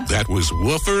 Sarah. That was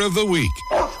Woofer of the Week.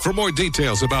 For more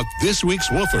details about this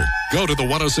week's Woofer, go to the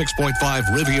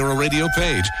 106.5 Riviera Radio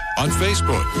page on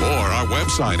Facebook or our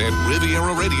website at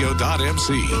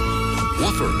rivieraradio.mc.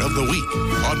 Woofer of the Week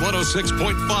on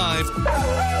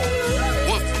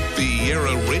 106.5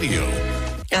 Riviera Radio.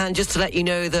 And just to let you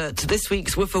know that this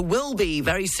week's Woofer will be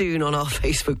very soon on our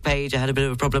Facebook page. I had a bit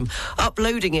of a problem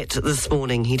uploading it this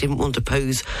morning. He didn't want to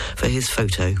pose for his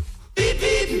photo. Beep,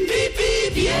 beep, beep,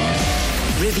 beep,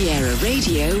 yeah. Riviera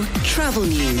Radio Travel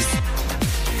News.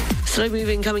 Slow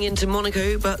moving coming into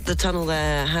Monaco, but the tunnel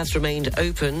there has remained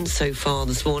open so far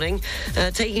this morning.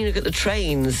 Taking a look at the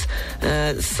trains,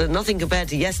 so nothing compared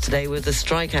to yesterday with the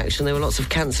strike action. There were lots of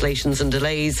cancellations and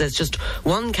delays. There's just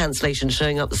one cancellation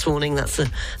showing up this morning. That's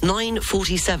the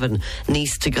 9:47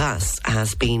 Nice to Grasse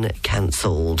has been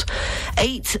cancelled.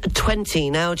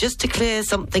 8:20. Now, just to clear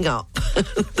something up,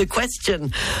 the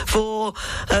question for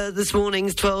this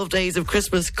morning's 12 Days of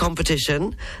Christmas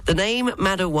competition, the name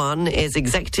Madder 1 is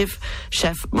Executive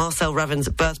Chef Marcel Ravin's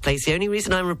birthplace. The only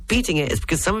reason I'm repeating it is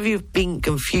because some of you have been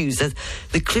confused.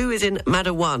 The clue is in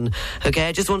Madder 1. Okay,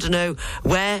 I just want to know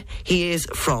where he is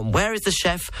from. Where is the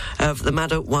chef of the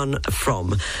Madder 1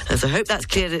 from? So I hope that's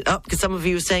cleared it up, because some of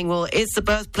you are saying, well, is the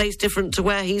birthplace different to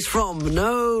where he's from?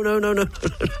 No.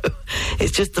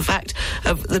 It's just the fact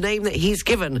of the name that he's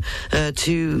given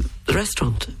to the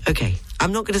restaurant. Okay,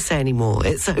 I'm not going to say any more.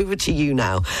 It's over to you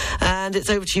now. And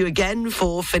it's over to you again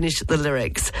for Finish the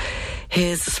Lyrics.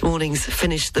 Here's this morning's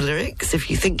Finish the Lyrics. If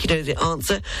you think you know the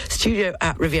answer,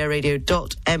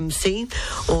 studio@rivieraradio.mc,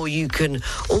 or you can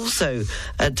also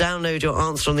download your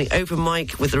answer on the open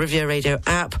mic with the Riviera Radio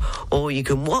app, or you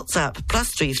can WhatsApp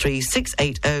 +33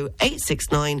 680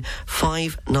 869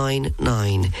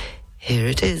 599. Here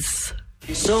it is.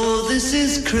 So this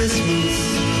is Christmas.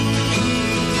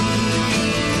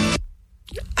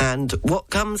 And what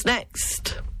comes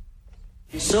next?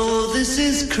 So this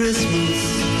is Christmas.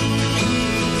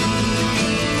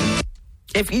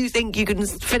 If you think you can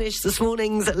finish this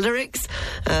morning's lyrics,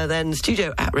 then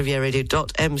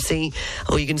studio@rivieraradio.mc,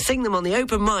 or you can sing them on the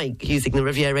open mic using the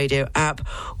Riviera Radio app,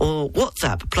 or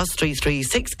WhatsApp +33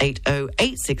 680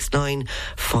 869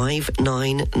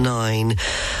 599.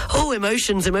 Oh,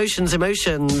 emotions.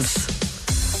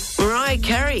 Mariah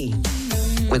Carey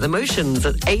with Emotions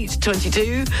at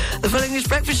 8:22. The Full English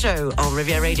Breakfast Show on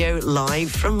Riviera Radio, live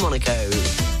from Monaco.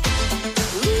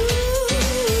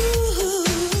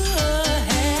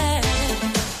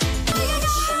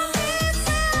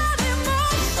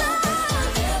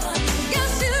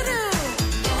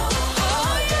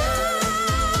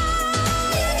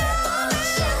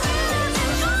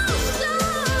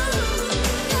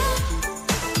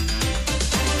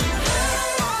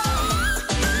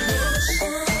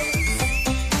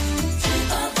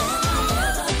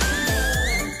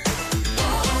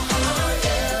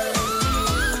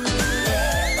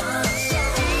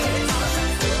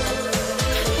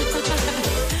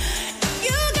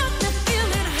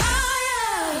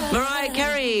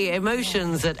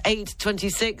 Emotions at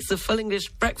 8:26, the Full English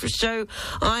Breakfast Show.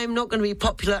 I'm not going to be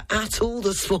popular at all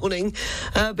this morning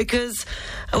because,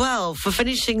 well, for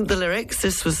finishing the lyrics,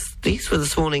 these were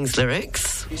this morning's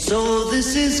lyrics. So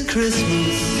this is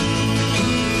Christmas.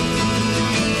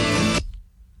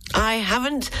 I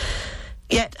haven't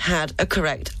yet had a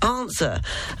correct answer.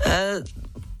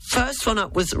 First one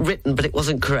up was written, but it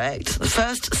wasn't correct. The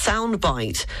first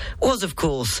soundbite was, of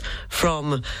course,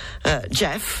 from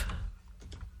Jeff.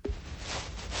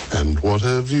 And what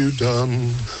have you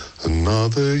done?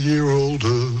 Another year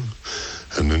older,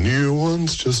 and a new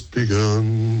one's just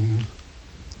begun.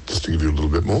 Just to give you a little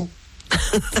bit more.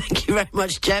 Thank you very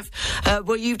much, Jeff.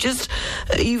 Well, you've done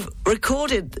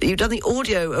the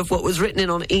audio of what was written in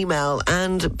on email,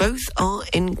 and both are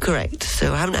incorrect.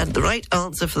 So I haven't had the right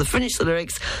answer for the Finish the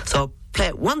Lyrics, so I'll play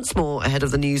it once more ahead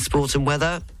of the news, sport and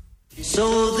weather.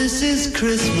 So this is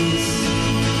Christmas.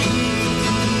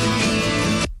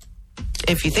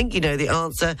 If you think you know the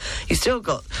answer, you've still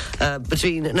got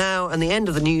between now and the end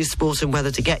of the news, sport and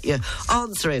weather to get your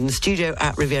answer in.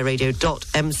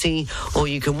 studio@rivieraradio.mc, or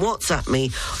you can WhatsApp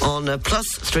me on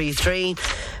 +33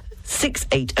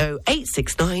 680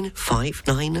 869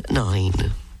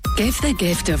 599. Give the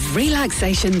gift of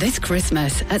relaxation this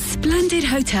Christmas at Splendid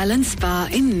Hotel and Spa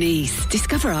in Nice.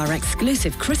 Discover our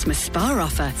exclusive Christmas spa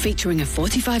offer featuring a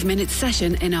 45-minute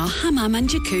session in our hammam and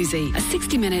jacuzzi, a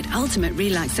 60-minute ultimate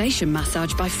relaxation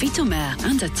massage by Phytomer,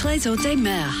 and a Trésor des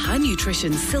Mers high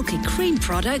nutrition silky cream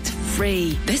product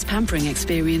free. This pampering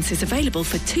experience is available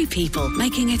for 2 people,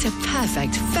 making it a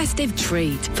perfect festive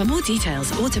treat. For more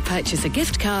details or to purchase a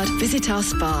gift card, visit our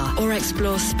spa or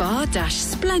explore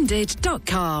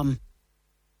spa-splendid.com.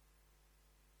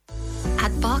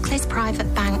 At Barclays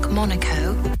Private Bank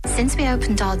Monaco, since we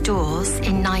opened our doors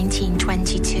in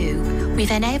 1922, we've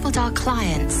enabled our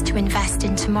clients to invest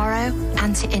in tomorrow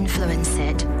and to influence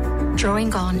it,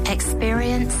 drawing on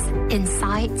experience,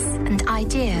 insights, and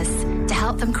ideas to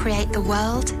help them create the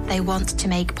world they want to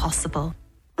make possible.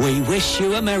 We wish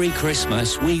you a Merry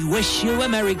Christmas, we wish you a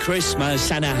Merry Christmas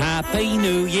and a Happy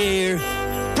New Year.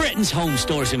 Britain's home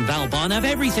stores in Valbonne have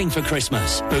everything for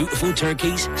Christmas. Beautiful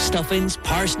turkeys, stuffings,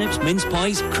 parsnips, mince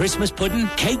pies, Christmas pudding,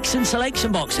 cakes and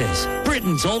selection boxes.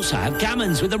 Britain's also have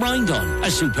gammons with a rind on,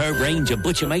 a superb range of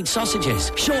butcher-made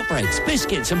sausages, shortbreads,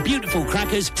 biscuits and beautiful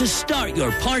crackers to start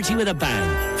your party with a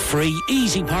bang. Free,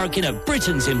 easy parking at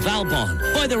Britain's in Valbonne,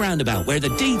 by the roundabout where the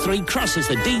D3 crosses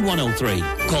the D103.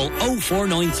 Call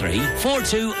 0493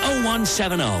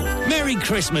 420170. Merry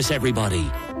Christmas, everybody.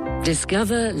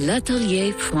 Discover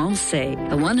L'Atelier Français,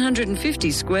 a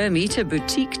 150-square-metre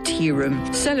boutique tea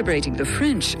room celebrating the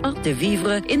French art de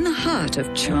vivre in the heart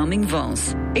of charming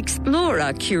Vence. Explore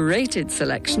our curated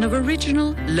selection of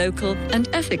original, local and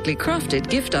ethically crafted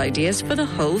gift ideas for the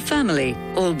whole family,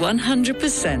 all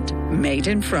 100% made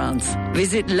in France.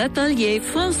 Visit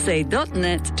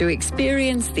l'atelierfrançais.net to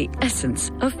experience the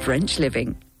essence of French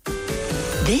living.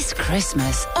 This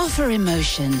Christmas, offer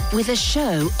emotion with a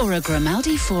show or a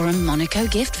Grimaldi Forum Monaco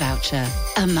gift voucher.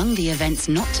 Among the events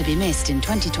not to be missed in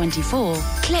 2024,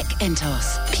 Click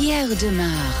Entos, Pierre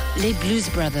Demar, Les Blues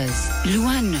Brothers,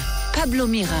 Luan, Pablo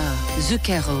Mira,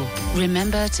 Zucchero.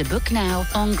 Remember to book now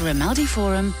on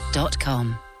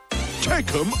grimaldiforum.com.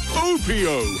 Tecum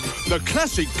Opio, the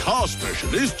classic car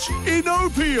specialists in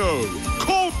Opio.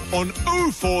 Call on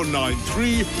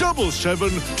 0493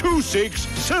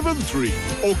 772673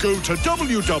 or go to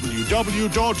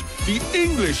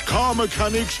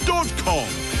www.theenglishcarmechanics.com.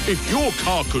 If your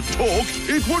car could talk,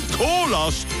 it would call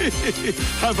us.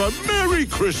 Have a Merry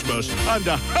Christmas and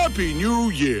a Happy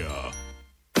New Year.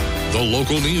 The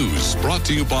local news brought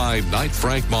to you by Knight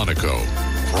Frank Monaco.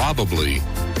 Probably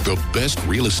the best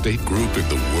real estate group in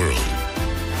the world.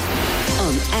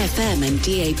 On FM and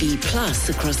DAB Plus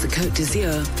across the Côte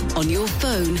d'Azur, on your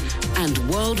phone and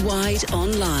worldwide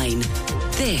online.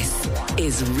 This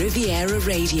is Riviera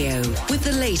Radio with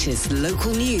the latest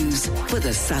local news for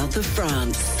the south of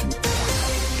France.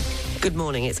 Good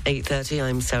morning, it's 8:30.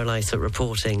 I'm Sarah Lysett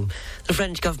reporting. The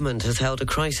French government has held a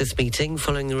crisis meeting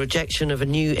following the rejection of a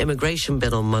new immigration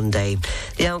bill on Monday.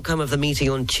 The outcome of the meeting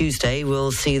on Tuesday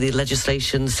will see the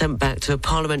legislation sent back to a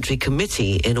parliamentary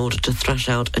committee in order to thrash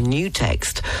out a new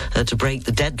text to break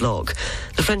the deadlock.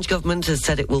 The French government has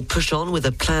said it will push on with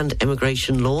a planned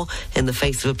immigration law in the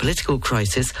face of a political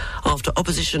crisis after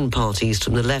opposition parties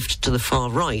from the left to the far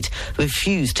right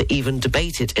refused to even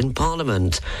debate it in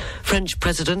Parliament. French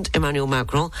President Emmanuel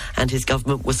Macron and his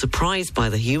government were surprised by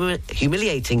the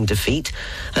humiliating defeat.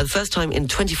 The first time in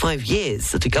 25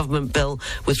 years that a government bill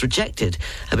was rejected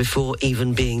before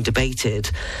even being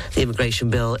debated. The immigration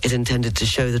bill is intended to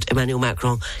show that Emmanuel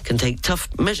Macron can take tough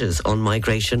measures on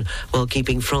migration while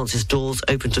keeping France's doors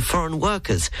open to foreign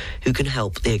workers who can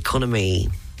help the economy.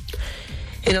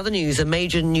 In other news, a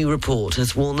major new report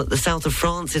has warned that the south of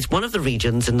France is one of the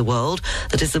regions in the world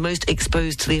that is the most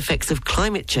exposed to the effects of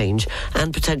climate change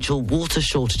and potential water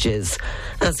shortages.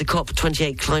 As the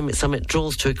COP28 climate summit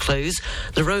draws to a close,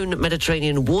 the Rhone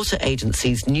Mediterranean Water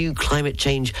Agency's new climate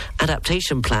change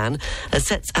adaptation plan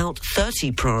sets out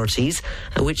 30 priorities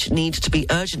which need to be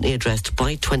urgently addressed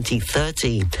by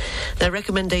 2030. Their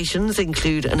recommendations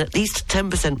include an at least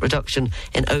 10% reduction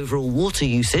in overall water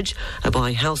usage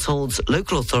by households,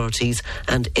 local authorities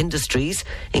and industries,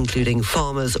 including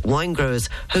farmers, wine growers,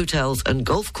 hotels and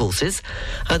golf courses.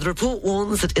 The report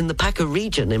warns that in the Paca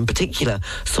region in particular,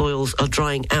 soils are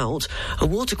drying out,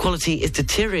 water quality is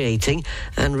deteriorating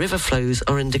and river flows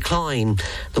are in decline.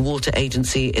 The water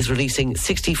agency is releasing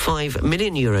 €65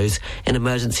 million in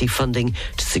emergency funding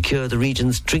to secure the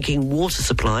region's drinking water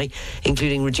supply,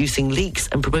 including reducing leaks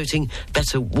and promoting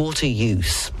better water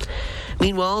use.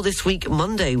 Meanwhile, this week,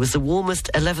 Monday, was the warmest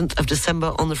 11th of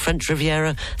December on the French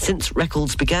Riviera since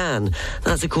records began.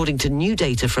 That's according to new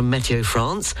data from Meteo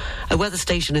France. A weather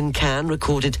station in Cannes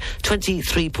recorded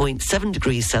 23.7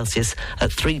 degrees Celsius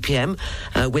at 3 p.m,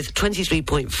 with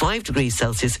 23.5 degrees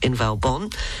Celsius in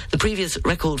Valbonne. The previous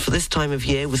record for this time of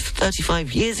year was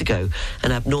 35 years ago,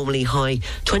 an abnormally high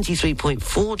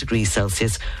 23.4 degrees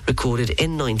Celsius recorded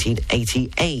in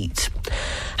 1988.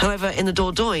 However, in the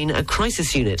Dordogne, a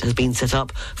crisis unit has been set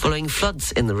up following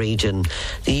floods in the region.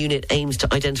 The unit aims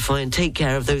to identify and take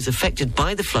care of those affected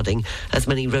by the flooding, as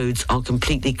many roads are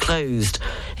completely closed.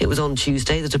 It was on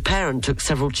Tuesday that a parent took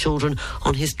several children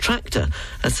on his tractor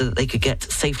so that they could get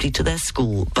safely to their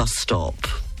school bus stop.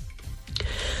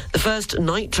 The first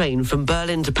night train from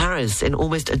Berlin to Paris in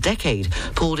almost a decade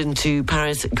pulled into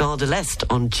Paris Gare de l'Est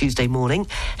on Tuesday morning,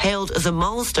 hailed as a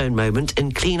milestone moment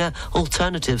in cleaner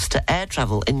alternatives to air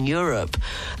travel in Europe.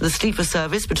 The sleeper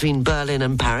service between Berlin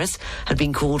and Paris had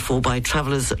been called for by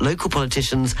travellers, local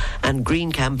politicians and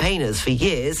green campaigners for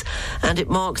years, and it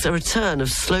marks a return of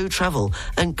slow travel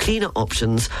and cleaner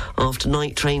options after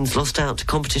night trains lost out to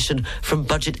competition from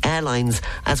budget airlines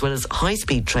as well as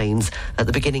high-speed trains at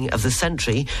the beginning of the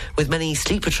century, with many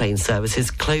sleeper train services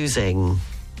closing.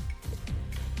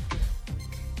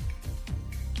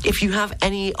 If you have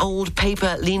any old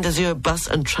paper Ligne d'Azur bus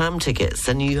and tram tickets,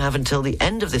 then you have until the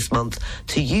end of this month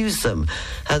to use them.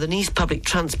 The Nice public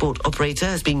transport operator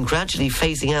has been gradually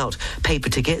phasing out paper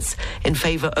tickets in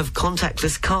favour of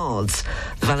contactless cards.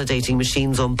 The validating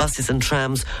machines on buses and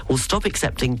trams will stop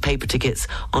accepting paper tickets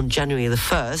on January the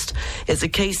 1st. It's a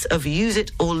case of use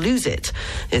it or lose it.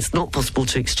 It's not possible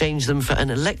to exchange them for an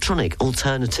electronic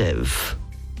alternative.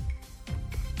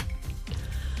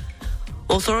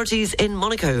 Authorities in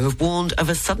Monaco have warned of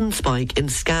a sudden spike in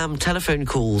scam telephone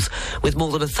calls, with more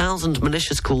than 1,000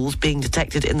 malicious calls being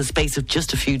detected in the space of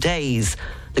just a few days.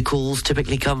 The calls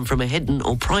typically come from a hidden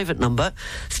or private number.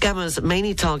 Scammers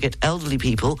mainly target elderly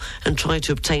people and try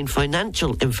to obtain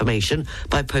financial information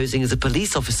by posing as a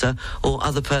police officer or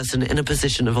other person in a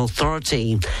position of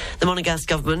authority. The Monegasque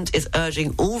government is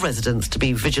urging all residents to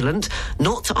be vigilant,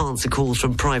 not to answer calls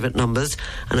from private numbers,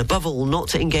 and above all, not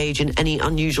to engage in any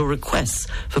unusual requests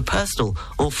for personal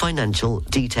or financial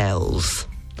details.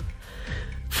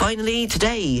 Finally,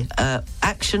 today,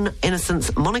 Action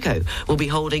Innocence Monaco will be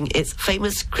holding its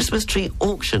famous Christmas tree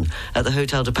auction at the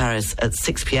Hôtel de Paris at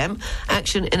 6 p.m.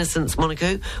 Action Innocence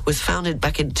Monaco was founded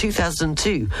back in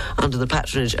 2002 under the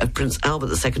patronage of Prince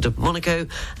Albert II of Monaco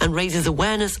and raises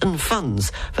awareness and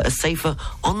funds for a safer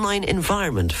online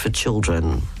environment for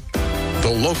children.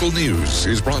 The local news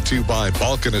is brought to you by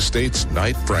Balkan Estates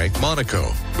Knight Frank Monaco,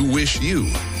 who wish you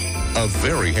a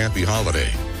very happy holiday.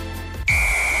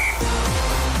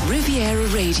 Riviera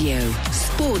Radio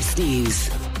Sports News.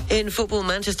 In football,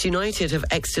 Manchester United have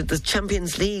exited the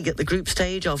Champions League at the group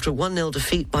stage after a 1-0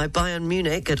 defeat by Bayern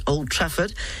Munich at Old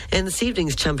Trafford. In this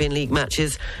evening's Champions League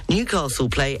matches, Newcastle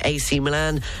play AC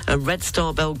Milan and Red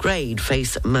Star Belgrade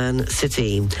face Man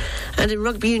City. And in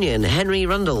rugby union, Henry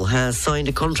Rundle has signed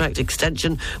a contract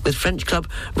extension with French club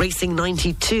Racing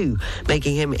 92,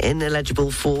 making him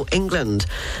ineligible for England.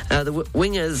 The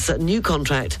winger's new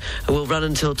contract will run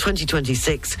until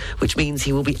 2026, which means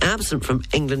he will be absent from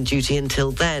England duty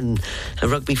until then.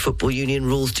 Rugby Football Union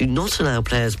rules do not allow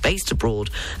players based abroad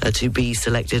to be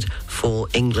selected for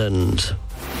England.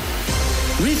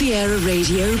 Riviera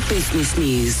Radio Business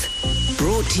News.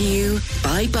 Brought to you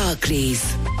by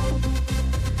Barclays.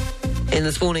 In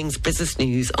this morning's business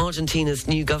news, Argentina's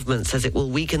new government says it will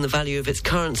weaken the value of its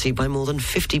currency by more than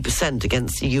 50%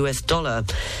 against the US dollar.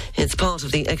 It's part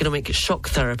of the economic shock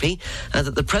therapy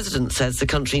that the president says the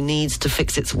country needs to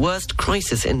fix its worst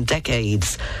crisis in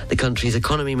decades. The country's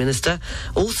economy minister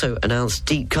also announced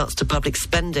deep cuts to public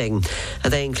spending.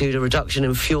 They include a reduction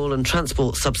in fuel and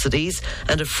transport subsidies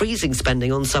and a freezing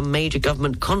spending on some major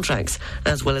government contracts,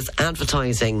 as well as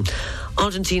advertising.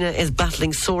 Argentina is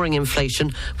battling soaring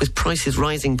inflation, with prices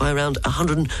rising by around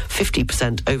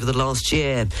 150% over the last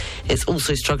year. It's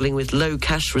also struggling with low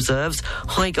cash reserves,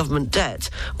 high government debt,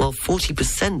 while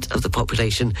 40% of the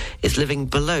population is living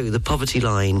below the poverty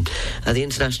line. The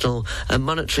International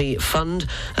Monetary Fund,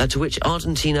 to which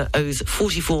Argentina owes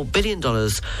 $44 billion,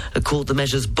 called the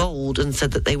measures bold and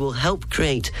said that they will help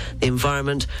create the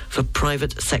environment for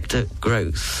private sector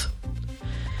growth.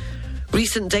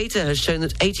 Recent data has shown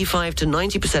that 85 to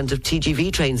 90% of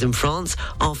TGV trains in France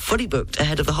are fully booked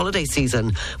ahead of the holiday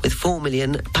season, with 4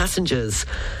 million passengers.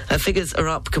 Figures are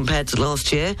up compared to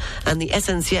last year, and the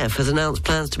SNCF has announced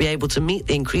plans to be able to meet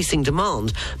the increasing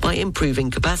demand by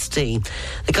improving capacity.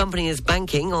 The company is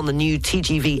banking on the new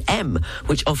TGV M,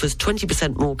 which offers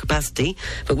 20% more capacity,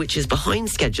 but which is behind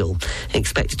schedule.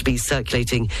 Expected to be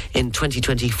circulating in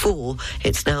 2024,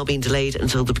 it's now been delayed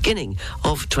until the beginning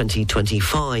of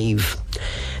 2025.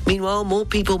 Meanwhile, more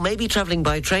people may be travelling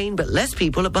by train, but less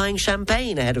people are buying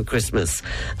champagne ahead of Christmas.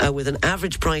 With an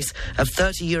average price of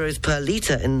 €30 per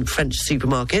litre in French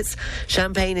supermarkets,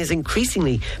 champagne is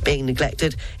increasingly being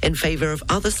neglected in favour of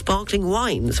other sparkling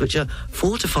wines, which are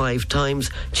 4 to 5 times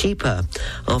cheaper.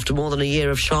 After more than a year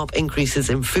of sharp increases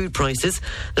in food prices,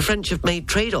 the French have made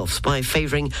trade-offs by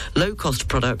favouring low-cost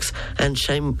products, and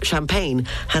champagne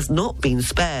has not been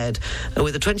spared,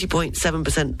 with a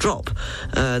 20.7% drop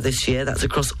this year. That's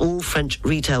across all French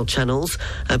retail channels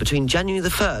between January the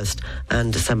 1st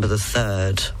and December the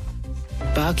 3rd.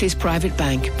 Barclays Private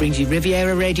Bank brings you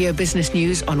Riviera Radio Business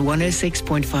News on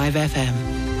 106.5 FM.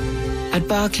 At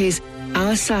Barclays,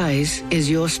 our size is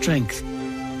your strength.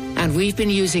 And we've been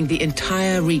using the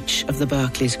entire reach of the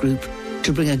Barclays Group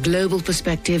to bring a global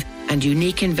perspective and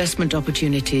unique investment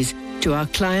opportunities to our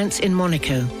clients in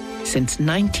Monaco since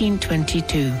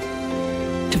 1922.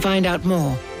 To find out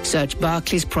more, search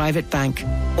Barclays Private Bank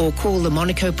or call the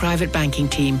Monaco Private Banking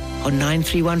Team on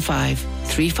 9315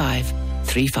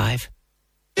 3535.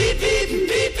 Beep, beep,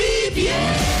 beep, beep,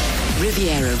 yeah.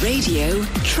 Riviera Radio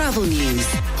Travel News.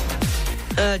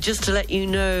 Just to let you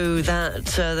know that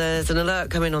there's an alert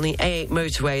coming on the A8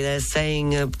 motorway. They're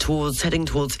saying heading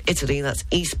towards Italy, that's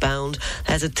eastbound.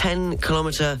 There's a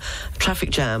 10-kilometre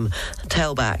traffic jam,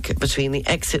 tailback, between the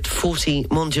exit 40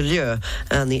 Montjelieu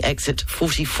and the exit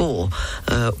 44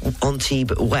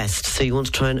 Antibes West. So you want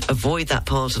to try and avoid that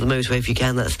part of the motorway if you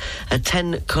can. That's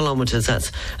 10 kilometres.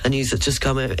 That's a news that's just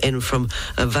come in from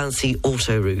Vinci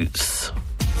Autoroutes.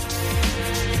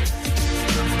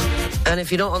 And if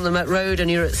you're not on the Met Road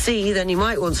and you're at sea, then you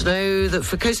might want to know that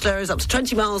for coastal areas up to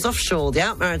 20 miles offshore, the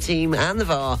Out-Maritime and the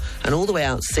VAR, and all the way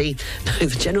out to sea, the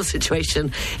general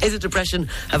situation is a depression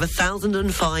of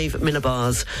 1,005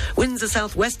 millibars. Winds are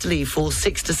southwesterly for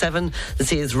 6 to 7. The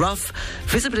sea is rough,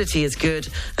 visibility is good,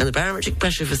 and the barometric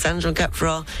pressure for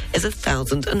Saint-Jean-Cap-Ferrat is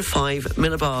 1,005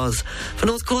 millibars. For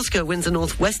North Corsica, winds are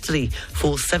northwesterly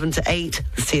for 7 to 8.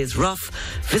 The sea is rough,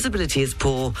 visibility is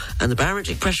poor, and the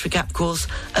barometric pressure for Cap Corse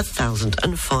 1,005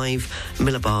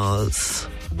 millibars.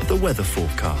 The weather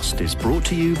forecast is brought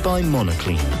to you by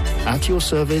Monoclean. At your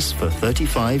service for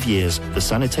 35 years, the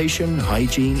sanitation,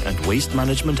 hygiene and waste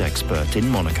management expert in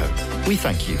Monaco. We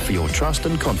thank you for your trust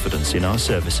and confidence in our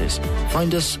services.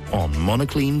 Find us on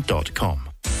monoclean.com.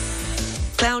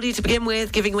 Cloudy to begin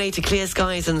with, giving way to clear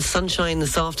skies and sunshine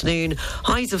this afternoon.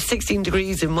 Highs of 16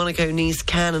 degrees in Monaco, Nice,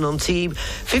 Cannes and Antibes,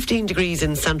 15 degrees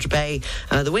in Saint-Tropez.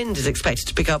 The wind is expected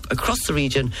to pick up across the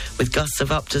region with gusts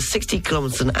of up to 60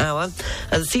 kilometres an hour.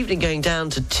 This evening going down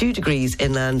to 2 degrees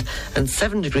inland and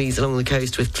 7 degrees along the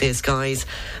coast with clear skies.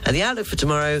 The outlook for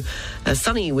tomorrow,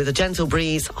 sunny with a gentle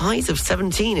breeze, highs of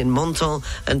 17 in Menton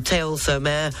and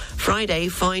Théoule-sur-Mer. Friday,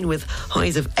 fine with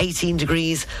highs of 18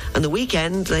 degrees. And the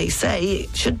weekend, they say,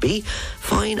 should be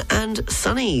fine and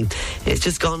sunny. It's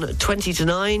just gone 20 to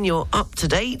 9. You're up to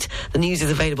date. The news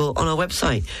is available on our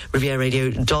website,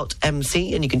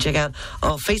 rivieradio.mc, and you can check out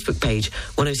our Facebook page,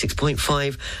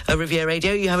 106.5 Riviera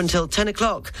Radio. You have until 10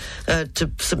 o'clock to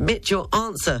submit your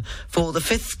answer for the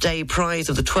 5th day prize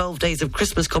of the 12 Days of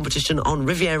Christmas competition on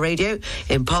Riviera Radio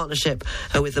in partnership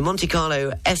with the Monte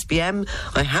Carlo SBM.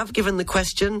 I have given the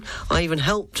question. I even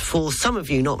helped for some of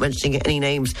you, not mentioning any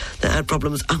names, that had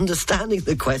problems understanding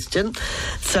the question.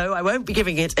 So I won't be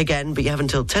giving it again, but you have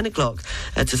until 10 o'clock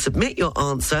to submit your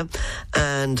answer.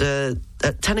 And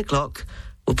at 10 o'clock,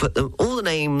 we'll put all the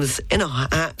names in a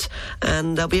hat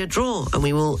and there'll be a draw and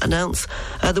we will announce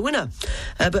the winner.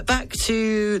 But back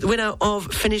to the winner of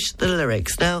Finish the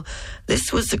Lyrics. Now,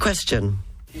 this was the question.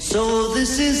 So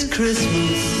this is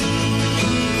Christmas.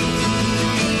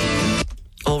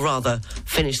 Or rather,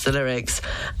 finish the lyrics.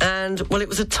 And, well, it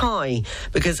was a tie,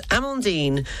 because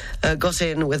Amandine got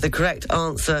in with the correct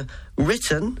answer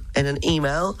written in an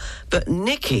email, but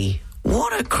Nikki,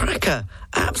 what a cracker.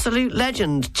 Absolute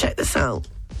legend. Check this out.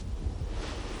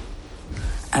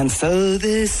 And so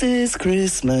this is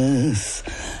Christmas,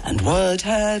 and what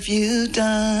have you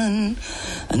done?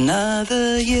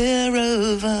 Another year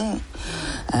over,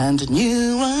 and a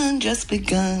new one just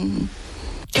begun.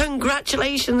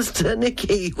 Congratulations to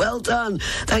Nikki. Well done.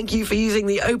 Thank you for using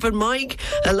the open mic.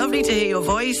 Lovely to hear your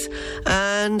voice.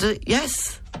 And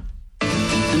yes,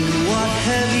 what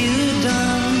have you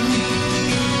done?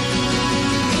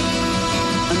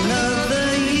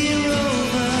 Another year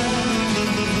over,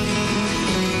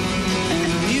 and a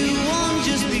new one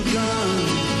just begun.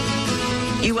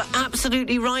 You were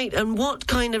absolutely right, and what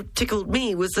kind of tickled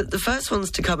me was that the first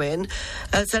ones to come in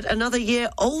said another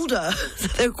year older. So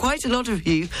there are quite a lot of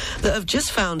you that have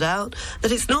just found out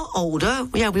that it's not older.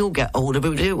 Yeah, we all get older,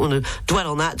 but we don't want to dwell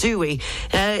on that, do we?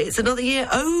 It's another year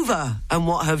over, and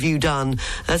what have you done?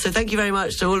 So thank you very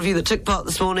much to all of you that took part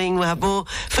this morning. We'll have more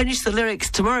Finish the Lyrics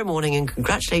tomorrow morning, and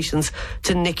congratulations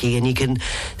to Nikki, and you can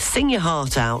sing your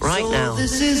heart out right now.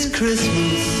 This is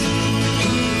Christmas.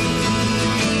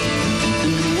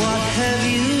 Have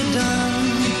you done?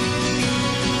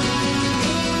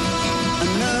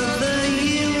 Another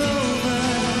year over,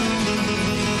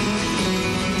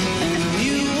 and a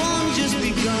new one just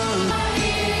begun.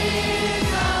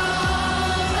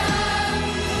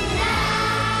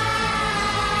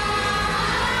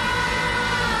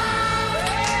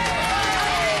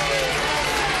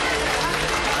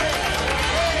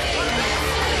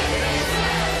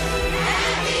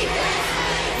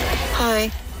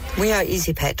 Hi, we are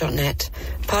EasyPet.net,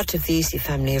 part of the Easy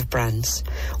family of brands.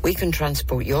 We can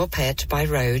transport your pet by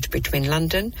road between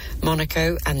London,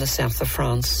 Monaco and the south of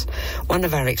France. One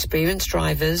of our experienced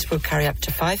drivers will carry up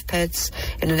to 5 pets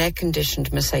in an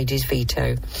air-conditioned Mercedes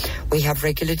Vito. We have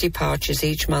regular departures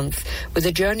each month with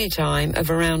a journey time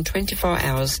of around 24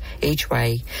 hours each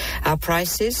way. Our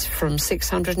prices from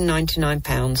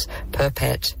 £699 per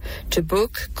pet. To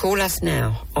book, call us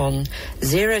now on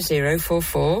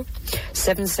 0044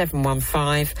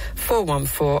 7715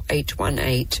 414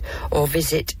 818 or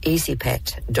visit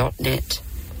easypet.net.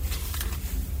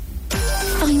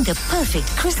 Find the perfect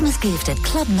Christmas gift at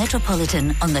Club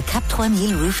Metropolitan on the Cap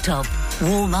 3000 rooftop.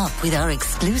 Warm up with our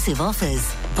exclusive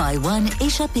offers. Buy one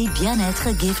Échappée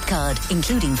Bien-être gift card,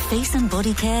 including face and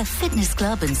body care, fitness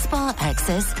club and spa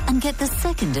access, and get the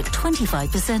second at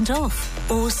 25% off.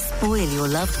 Or spoil your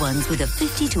loved ones with a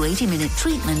 50 to 80 minute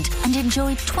treatment and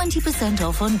enjoy 20%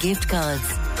 off on gift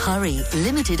cards. Hurry,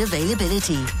 limited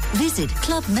availability. Visit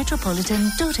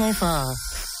clubmetropolitan.fr.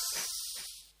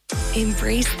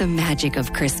 Embrace the magic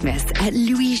of Christmas at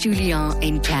Louis Julien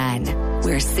in Cannes,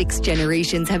 where 6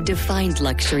 generations have defined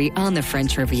luxury on the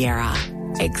French Riviera.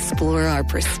 Explore our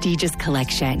prestigious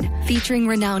collection, featuring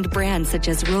renowned brands such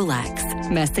as Rolex,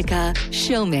 Messika,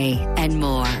 Chaumet, and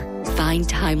more. Find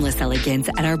timeless elegance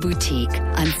at our boutique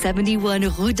on 71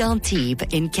 Rue d'Antibes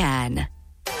in Cannes.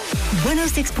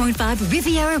 106.5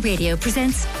 Riviera Radio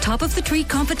presents Top of the Tree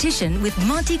competition with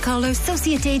Monte Carlo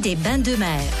Société des Bains de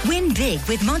Mer. Win big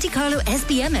with Monte Carlo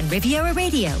SBM and Riviera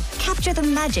Radio. Capture the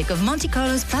magic of Monte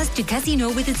Carlo's Place du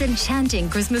Casino with its enchanting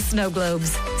Christmas snow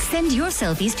globes. Send your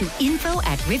selfies to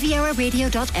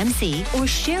info@rivieraradio.mc or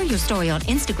share your story on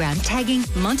Instagram tagging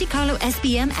Monte Carlo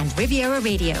SBM and Riviera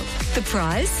Radio. The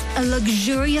prize? A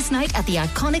luxurious night at the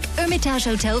iconic Hermitage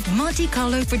Hotel Monte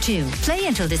Carlo for 2. Play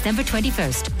until December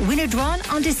 21st. Winner drawn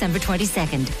on December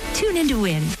 22nd. Tune in to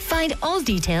win. Find all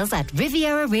details at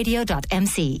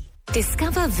rivieraradio.mc.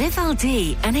 Discover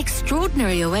Vivaldi, an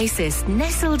extraordinary oasis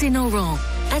nestled in Oran.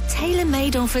 A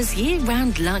tailor-made offers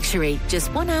year-round luxury,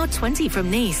 just 1 hour 20 from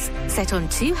Nice. Set on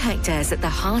 2 hectares at the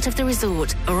heart of the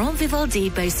resort, Oran Vivaldi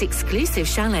boasts exclusive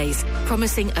chalets,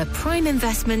 promising a prime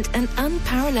investment and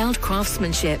unparalleled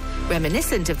craftsmanship,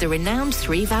 reminiscent of the renowned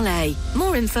 3 Valets.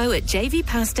 More info at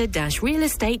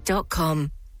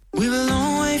jvpasta-realestate.com. We were a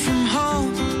long way from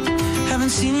home,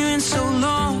 haven't seen you in so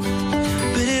long,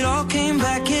 but it all came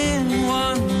back in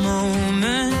one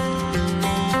moment.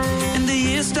 And the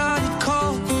year started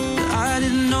cold, but I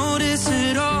didn't notice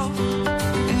it all.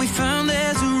 When we found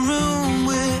there's a room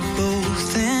we're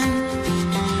both in,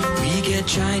 we get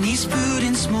Chinese food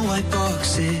in small white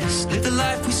boxes, live the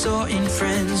life we saw in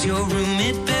Friends. Your room,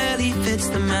 it barely fits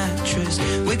the mattress.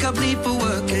 Wake up, leave for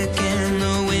work again.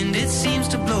 The wind, it seems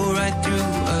to blow right through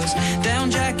us. Down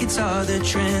jackets are the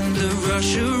trend. The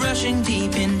rush of rushing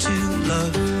deep into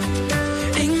love.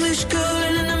 English girl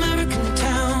in an American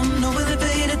town, over the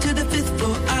elevator to the 5th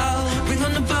floor. I'll ring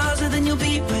on the buzzer, then you'll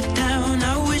be right down.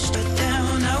 I wish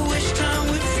time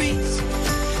would freeze.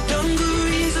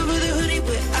 Dungarees over the hoodie,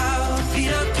 we're out.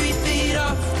 Feet up 3 feet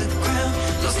off the ground.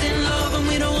 Lost in love and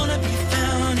we don't wanna be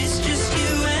found. It's just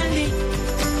you and me,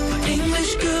 my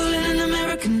English girl in an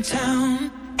American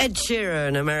town. Ed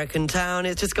Sheeran, American Town.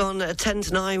 It's just gone 10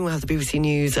 to 9. We'll have the BBC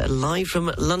News live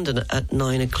from London at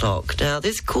 9 o'clock. Now,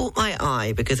 this caught my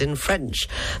eye because in French,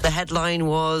 the headline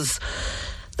was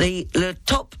le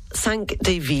top 5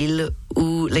 des villes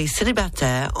où les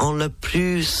célibataires ont le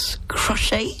plus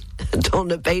croché. dans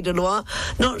le Pays de Loire.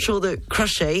 Not sure that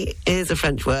crochet is a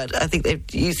French word. I think they've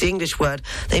used the English word.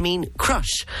 They mean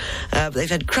crush. But they've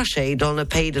had crochet dans le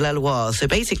Pays de la Loire. So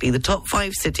basically the top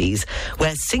 5 cities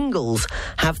where singles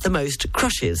have the most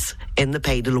crushes in the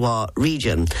Pays de Loire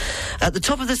region. At the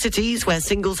top of the cities where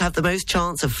singles have the most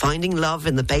chance of finding love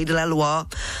in the Pays de la Loire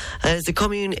is a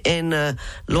commune in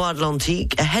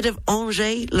Loire-Atlantique, ahead of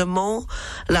Angers, Le Mans,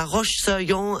 La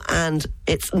Roche-sur-Yon, and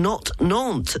it's not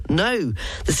Nantes. No,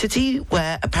 the city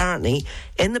where apparently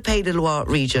in the Pays de Loire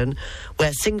region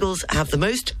where singles have the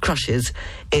most crushes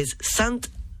is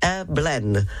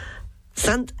Saint-Herblaine.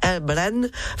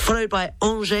 Saint-Herblaine, followed by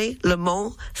Angers, Le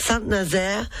Mans,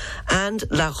 Saint-Nazaire and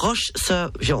La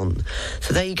Roche-sur-Yon.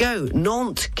 So there you go.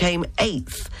 Nantes came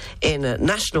 8th in a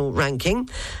national ranking,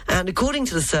 and according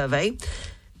to the survey,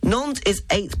 Nantes is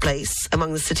 8th place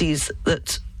among the cities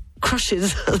that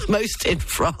crushes the most in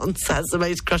France, has the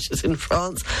most crushes in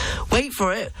France. Wait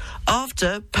for it,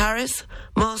 after Paris,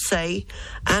 Marseille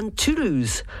and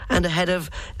Toulouse, and ahead of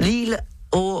Lille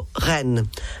or Rennes.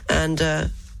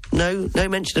 And no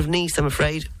mention of Nice, I'm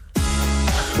afraid.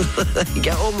 You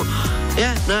get on.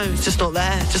 Yeah, no, it's just not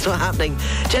there. Just not happening.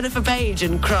 Jennifer Page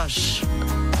and Crush.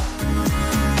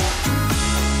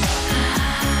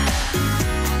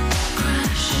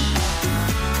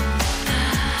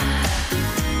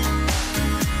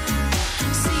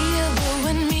 See you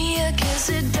blowing me a kiss.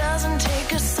 It doesn't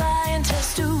take a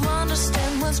scientist to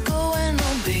understand what's going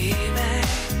on, baby.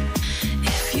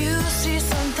 If you see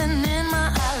something in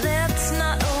my eye, let's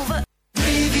not over.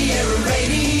 Riviera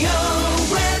Radio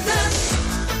weather.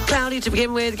 Cloudy to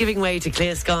begin with, giving way to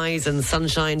clear skies and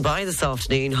sunshine by this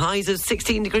afternoon. Highs of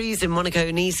 16 degrees in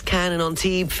Monaco, Nice, Cannes and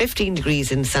Antibes, 15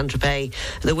 degrees in Saint-Tropez.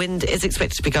 The wind is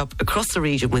expected to pick up across the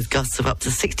region with gusts of up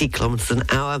to 60 kilometres an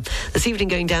hour. This evening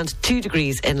going down to 2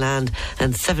 degrees inland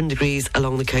and 7 degrees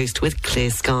along the coast with clear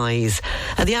skies.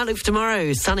 And the outlook for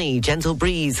tomorrow, sunny, gentle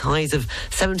breeze, highs of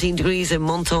 17 degrees in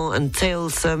Menton and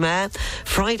Théoule-sur-Mer.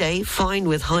 Friday, fine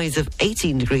with highs of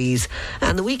 18 degrees.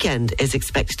 And the weekend is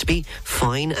expected to be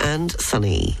fine and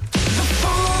sunny.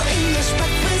 English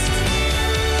breakfast.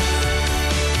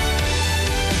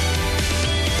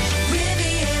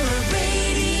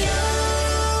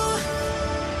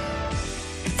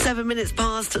 7 minutes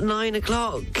past 9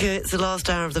 o'clock. It's the last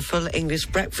hour of the Full English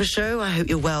Breakfast Show. I hope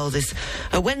you're well this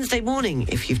Wednesday morning.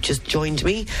 If you've just joined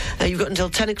me, you've got until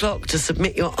 10 o'clock to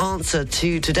submit your answer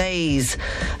to today's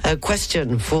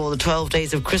question for the 12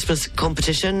 Days of Christmas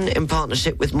competition in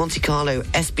partnership with Monte Carlo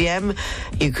SBM.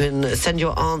 You can send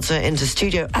your answer into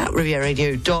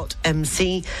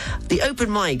studio@rivieradio.mc, the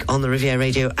open mic on the Riviera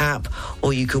Radio app,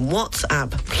 or you can WhatsApp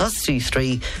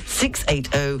 +23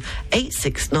 680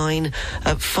 869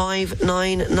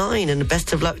 599. And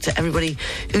best of luck to everybody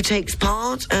who takes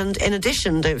part. And in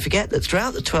addition, don't forget that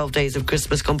throughout the 12 Days of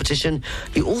Christmas competition,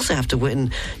 you also have to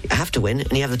win,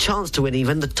 and you have the chance to win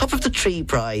even the top of the tree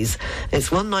prize.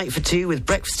 It's 1 night for 2 with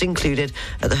breakfast included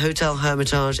at the Hotel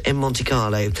Hermitage in Monte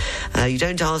Carlo. You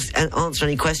don't answer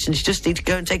any questions, you just need to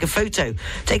go and take a photo,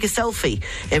 take a selfie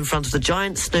in front of the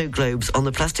giant snow globes on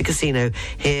the Plastic Casino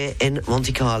here in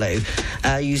Monte Carlo.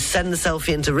 You send the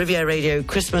selfie into Riviera Radio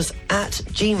Christmas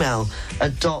 @gmail.com.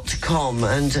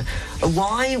 And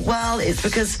why? Well, it's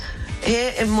because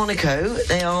here in Monaco,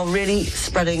 they are really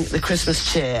spreading the Christmas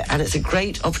cheer, and it's a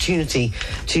great opportunity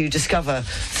to discover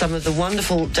some of the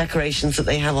wonderful decorations that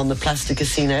they have on the Plastic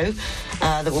Casino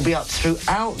that will be up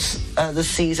throughout the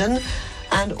season.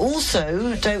 And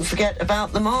also, don't forget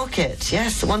about the market.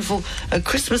 Yes, the wonderful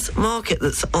Christmas market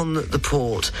that's on the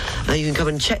port. You can come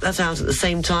and check that out at the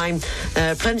same time.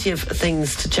 There are plenty of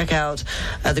things to check out.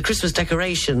 The Christmas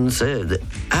decorations, I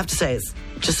have to say, it's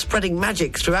just spreading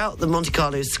magic throughout the Monte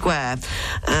Carlo Square.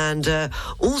 And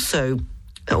also,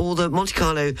 all the Monte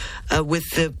Carlo with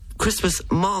the Christmas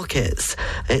markets.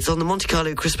 It's on the Monte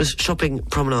Carlo Christmas shopping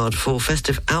promenade for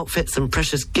festive outfits and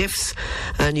precious gifts,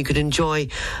 and you could enjoy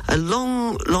a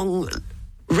long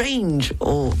range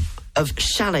of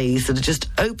chalets that are just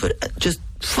open, just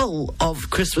full of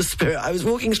Christmas spirit. I was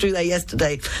walking through there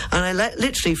yesterday and I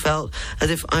literally felt as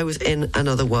if I was in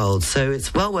another world. So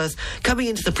it's well worth coming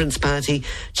into the Principality,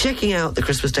 checking out the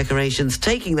Christmas decorations,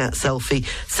 taking that selfie,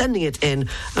 sending it in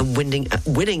and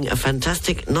winning a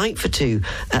fantastic night for 2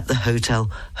 at the Hotel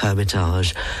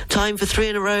Hermitage. Time for 3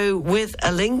 in a row with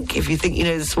a link. If you think you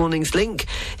know this morning's link,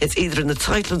 it's either in the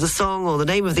title of the song or the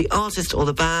name of the artist or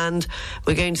the band.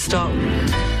 We're going to start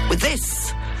with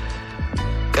this.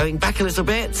 Going back a little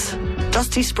bit,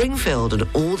 Dusty Springfield and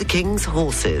All the King's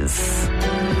Horses.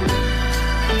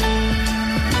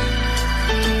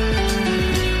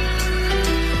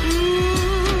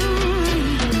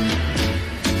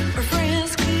 Our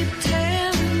friends keep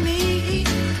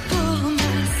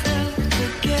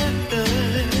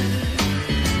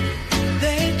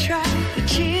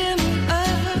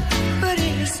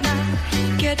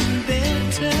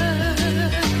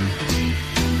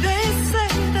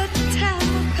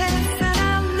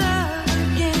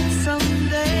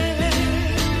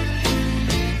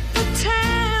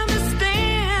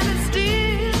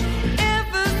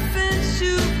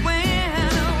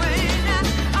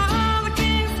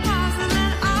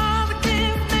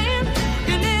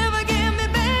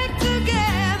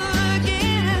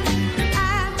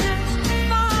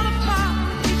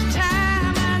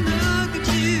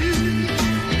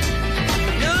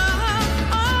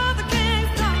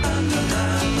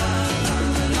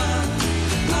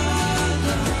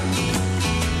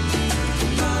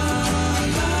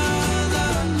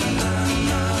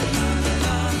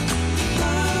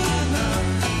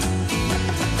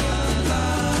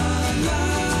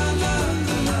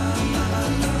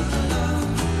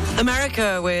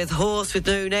America with Horse with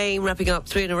No Name, wrapping up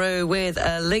 3 in a row with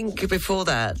a link before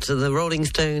that to the Rolling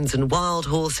Stones and Wild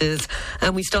Horses.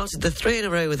 And we started the 3 in a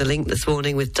row with a link this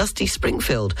morning with Dusty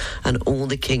Springfield and All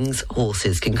the King's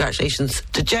Horses. Congratulations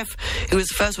to Jeff, who was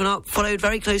the first one up, followed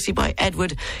very closely by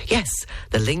Edward. Yes,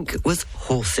 the link was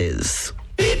Horses.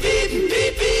 Beep, beep,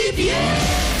 beep, beep,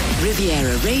 yeah.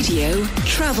 Riviera Radio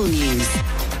Travel News.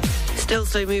 Still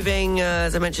slow moving,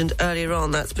 as I mentioned earlier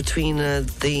on. That's between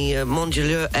the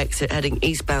Montjelieu exit heading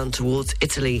eastbound towards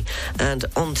Italy and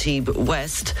Antibes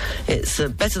West. It's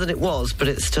better than it was, but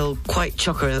it's still quite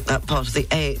chocker at that part of the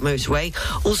A8 motorway.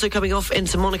 Also coming off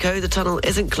into Monaco, the tunnel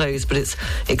isn't closed, but it's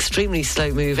extremely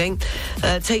slow moving.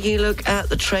 Taking a look at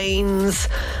the trains,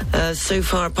 so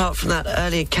far apart from that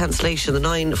earlier cancellation, the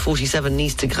 9:47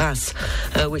 Nice to Grasse,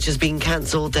 which has been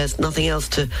cancelled. There's nothing else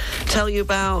to tell you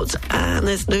about, and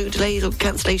there's no delays or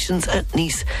cancellations at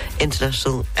Nice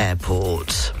International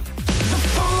Airport.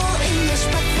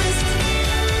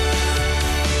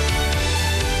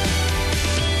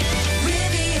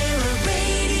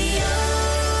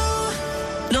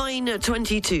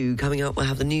 9:22 coming up. We'll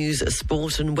have the news,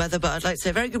 sport and weather, but I'd like to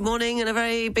say a very good morning and a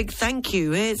very big thank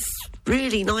you. It's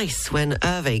really nice when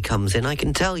Hervé comes in, I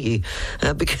can tell you,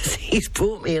 because he's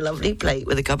brought me a lovely plate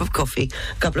with a cup of coffee,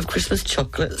 a couple of Christmas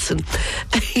chocolates, and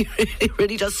he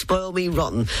really does spoil me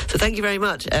rotten. So thank you very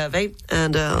much, Hervé,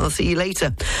 and I'll see you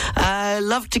later.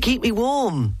 Love to Keep Me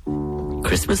Warm,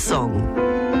 Christmas song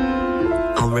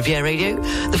on Riviera Radio,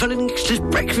 the full English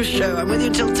breakfast show. I'm with you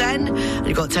until 10, and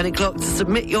you've got 10 o'clock to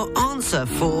submit your answer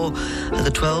for the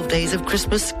 12 Days of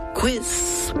Christmas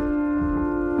quiz.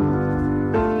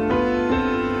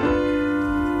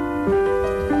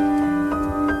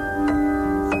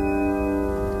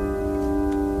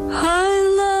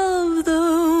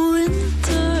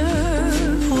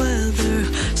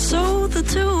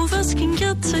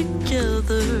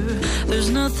 Together, there's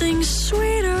nothing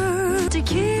sweeter to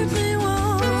keep me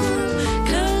warm,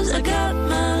 'cause I got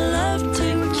my love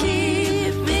to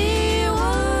keep me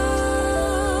warm.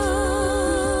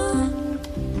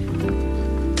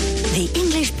 The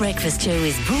English Breakfast Show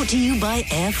is brought to you by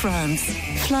Air France.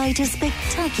 Fly to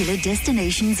spectacular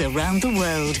destinations around the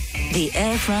world. The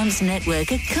Air France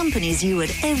network accompanies you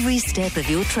at every step of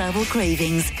your travel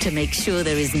cravings to make sure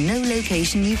there is no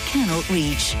location you cannot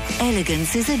reach.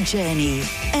 Elegance is a journey.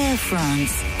 Air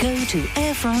France. Go to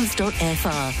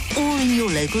airfrance.fr or in your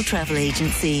local travel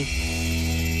agency.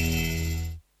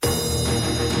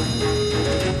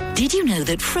 Did you know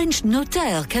that French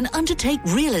notaires can undertake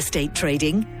real estate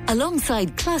trading?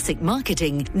 Alongside classic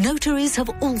marketing, notaries have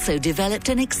also developed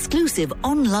an exclusive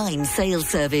online sales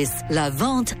service, La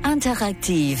Vente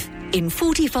Interactive. In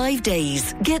 45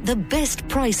 days, get the best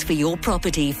price for your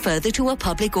property further to a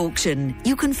public auction.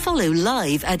 You can follow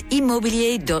live at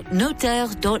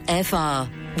immobilier.notaire.fr.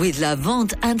 With La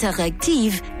Vente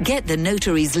Interactive, get the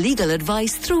notary's legal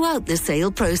advice throughout the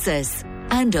sale process.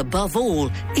 And above all,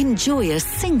 enjoy a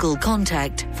single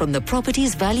contact from the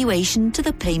property's valuation to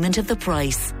the payment of the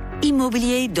price.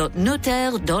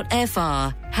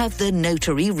 Immobilier.notaire.fr. Have the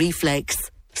notary reflex.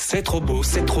 C'est trop beau,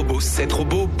 c'est trop beau, c'est trop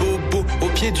beau, beau, beau. Au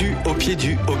pied du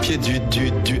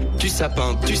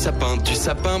sapin,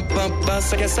 pain, pain.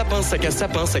 Sac à sapin,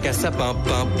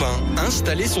 pain, pain.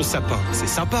 Installer son sapin, c'est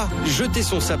sympa. Jeter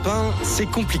son sapin, c'est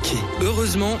compliqué.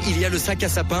 Heureusement, il y a le sac à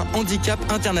sapin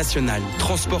Handicap International.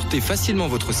 Transportez facilement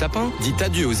votre sapin, dites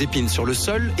adieu aux épines sur le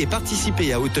sol et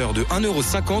participez à hauteur de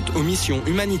 1,50 € aux missions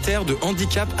humanitaires de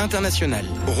Handicap International.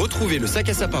 Retrouvez le sac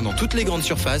à sapin dans toutes les grandes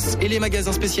surfaces et les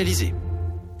magasins spécialisés.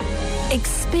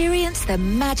 Experience the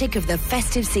magic of the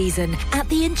festive season at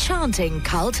the enchanting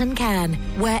Carlton Cannes,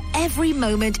 where every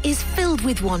moment is filled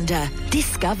with wonder.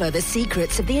 Discover the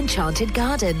secrets of the Enchanted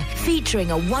Garden,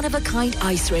 featuring a one-of-a-kind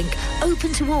ice rink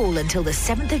open to all until the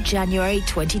 7th of January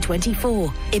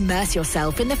 2024. Immerse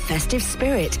yourself in the festive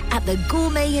spirit at the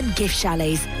gourmet and gift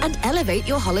chalets and elevate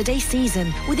your holiday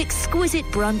season with exquisite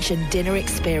brunch and dinner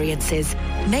experiences.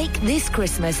 Make this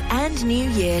Christmas and New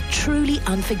Year truly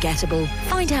unforgettable.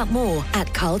 Find out more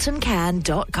at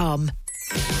carltoncan.com.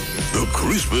 The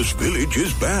Christmas Village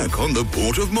is back on the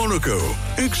Port of Monaco.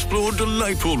 Explore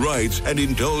delightful rides and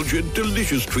indulge in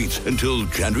delicious treats until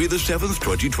January the 7th,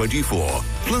 2024.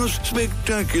 Plus,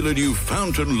 spectacular new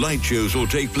fountain light shows will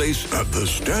take place at the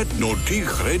Stade Nautique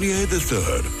Renier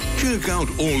III. Check out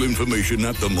all information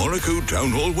at the Monaco Town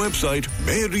Hall website,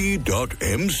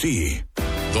 mairie.mc.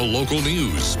 The local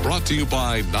news brought to you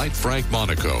by Knight Frank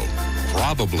Monaco.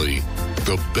 Probably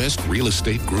the best real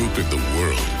estate group in the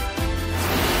world.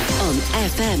 On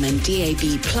FM and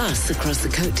DAB Plus across the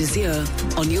Côte d'Azur,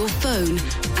 on your phone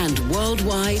and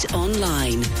worldwide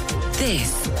online.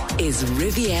 This is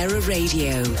Riviera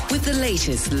Radio with the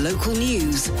latest local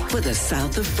news for the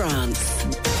south of France.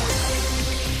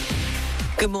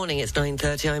 Good morning, it's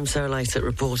 9:30. I'm Sarah Lysett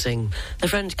reporting. The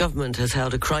French government has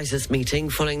held a crisis meeting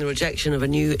following the rejection of a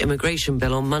new immigration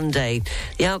bill on Monday.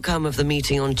 The outcome of the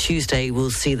meeting on Tuesday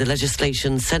will see the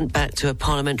legislation sent back to a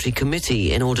parliamentary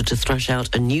committee in order to thrash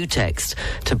out a new text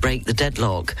to break the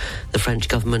deadlock. The French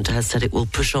government has said it will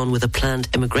push on with a planned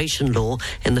immigration law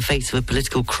in the face of a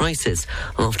political crisis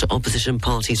after opposition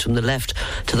parties from the left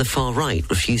to the far right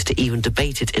refused to even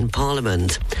debate it in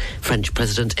Parliament. French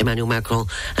President Emmanuel Macron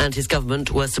and his government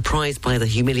were surprised by the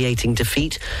humiliating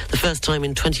defeat, the first time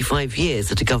in 25 years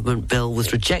that a government bill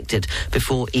was rejected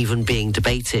before even being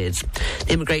debated.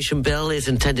 The immigration bill is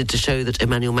intended to show that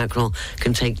Emmanuel Macron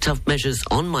can take tough measures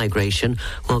on migration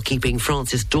while keeping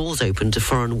France's doors open to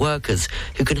foreign workers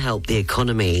who can help the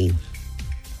economy.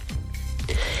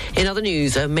 In other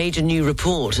news, a major new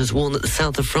report has warned that the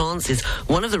south of France is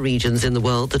one of the regions in the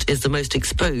world that is the most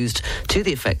exposed to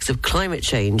the effects of climate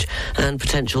change and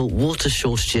potential water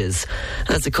shortages.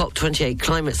 As the COP28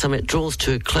 climate summit draws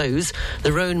to a close,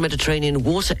 the Rhone Mediterranean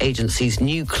Water Agency's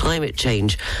new climate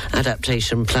change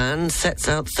adaptation plan sets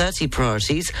out 30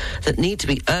 priorities that need to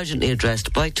be urgently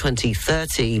addressed by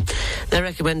 2030. Their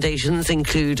recommendations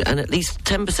include an at least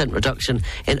 10% reduction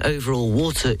in overall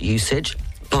water usage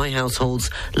by households,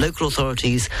 local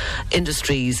authorities,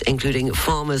 industries, including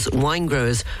farmers, wine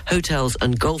growers, hotels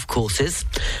and golf courses.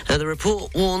 The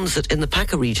report warns that in the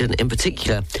Paca region in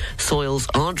particular, soils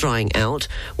are drying out,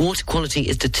 water quality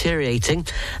is deteriorating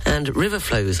and river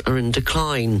flows are in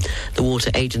decline. The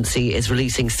water agency is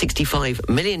releasing €65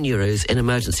 million in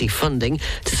emergency funding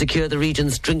to secure the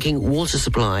region's drinking water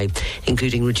supply,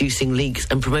 including reducing leaks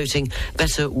and promoting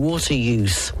better water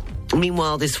use.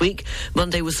 Meanwhile, this week,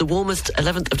 Monday was the warmest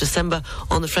 11th of December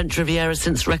on the French Riviera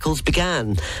since records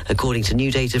began. According to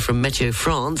new data from Meteo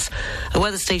France, a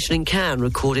weather station in Cannes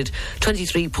recorded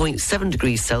 23.7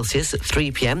 degrees Celsius at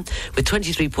 3 p.m, with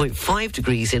 23.5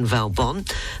 degrees in Valbonne.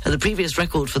 And the previous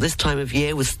record for this time of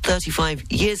year was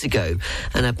 35 years ago.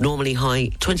 An abnormally high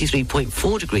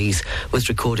 23.4 degrees was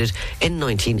recorded in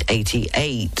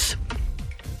 1988.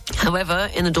 However,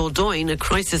 in the Dordogne, a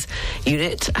crisis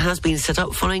unit has been set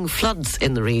up following floods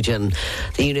in the region.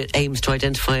 The unit aims to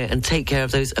identify and take care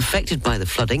of those affected by the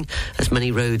flooding, as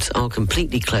many roads are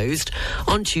completely closed.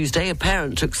 On Tuesday, a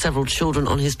parent took several children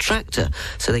on his tractor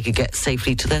so they could get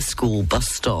safely to their school bus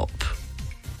stop.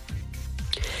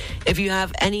 If you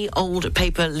have any old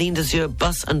paper Ligne d'Azur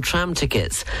bus and tram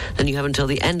tickets, then you have until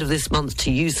the end of this month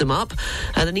to use them up.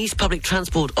 The Nice public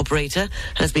transport operator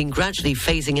has been gradually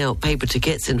phasing out paper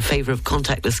tickets in favour of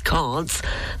contactless cards.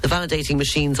 The validating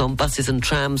machines on buses and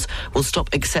trams will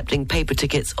stop accepting paper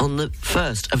tickets on the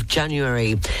 1st of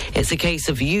January. It's a case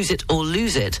of use it or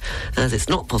lose it, as it's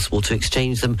not possible to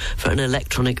exchange them for an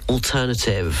electronic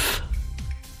alternative.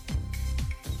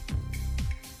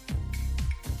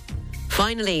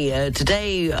 Finally,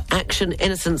 today, Action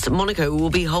Innocence Monaco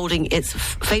will be holding its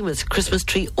famous Christmas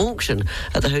tree auction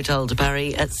at the Hotel de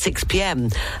Paris at 6 p.m.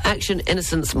 Action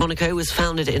Innocence Monaco was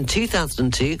founded in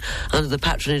 2002 under the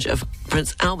patronage of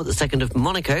Prince Albert II of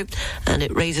Monaco, and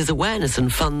it raises awareness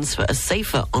and funds for a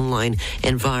safer online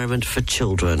environment for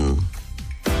children.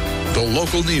 The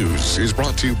local news is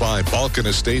brought to you by Balkan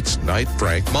Estates Knight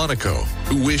Frank Monaco,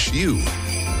 who wish you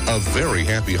a very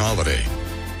happy holiday.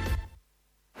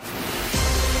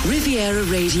 Riviera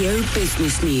Radio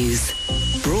Business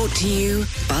News, brought to you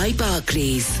by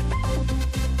Barclays.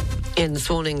 In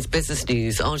this morning's business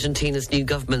news, Argentina's new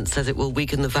government says it will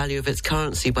weaken the value of its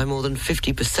currency by more than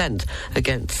 50%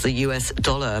 against the US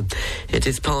dollar. It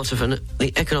is part of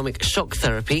the economic shock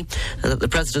therapy that the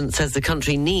president says the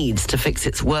country needs to fix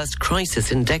its worst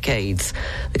crisis in decades.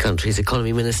 The country's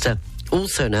economy minister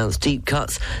also announced deep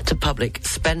cuts to public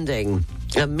spending.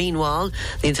 Meanwhile,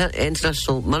 the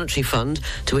International Monetary Fund,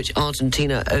 to which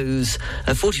Argentina owes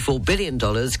 $44 billion,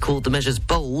 called the measures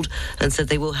bold and said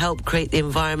they will help create the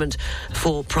environment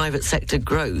for private sector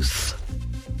growth.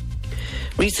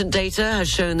 Recent data has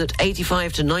shown that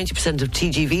 85 to 90% of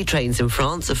TGV trains in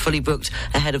France are fully booked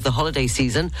ahead of the holiday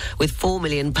season, with 4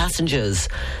 million passengers.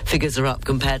 Figures are up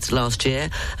compared to last year,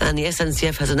 and the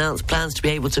SNCF has announced plans to be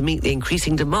able to meet the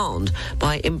increasing demand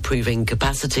by improving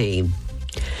capacity.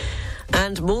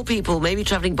 And more people may be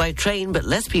travelling by train, but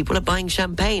less people are buying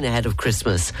champagne ahead of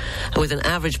Christmas. With an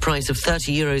average price of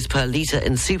 €30 per litre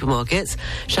in supermarkets,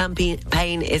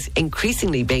 champagne is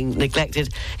increasingly being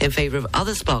neglected in favour of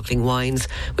other sparkling wines,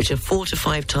 which are 4 to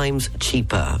 5 times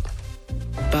cheaper.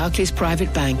 Barclays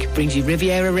Private Bank brings you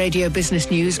Riviera Radio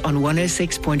Business News on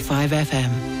 106.5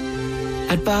 FM.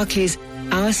 At Barclays,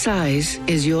 Our size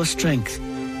is your strength.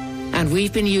 And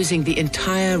we've been using the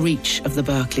entire reach of the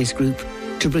Barclays Group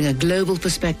to bring a global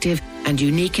perspective and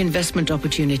unique investment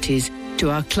opportunities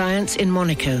to our clients in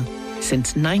Monaco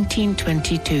since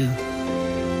 1922.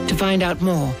 To find out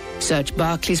more, search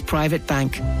Barclays Private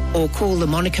Bank or call the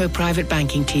Monaco Private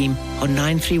Banking Team on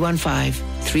 9315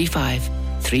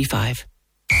 3535.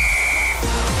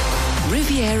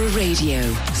 Riviera Radio,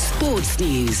 Sports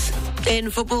News.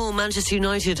 In football, Manchester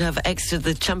United have exited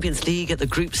the Champions League at the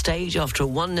group stage after a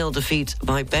 1-0 defeat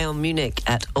by Bayern Munich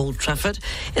at Old Trafford.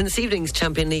 In this evening's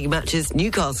Champions League matches,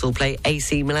 Newcastle play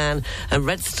AC Milan and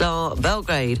Red Star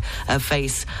Belgrade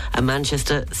face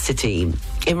Manchester City.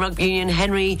 In rugby union,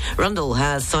 Henry Rundle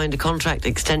has signed a contract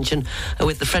extension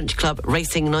with the French club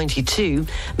Racing 92,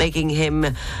 making him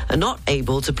not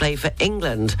able to play for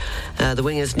England. The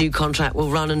winger's new contract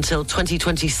will run until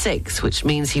 2026, which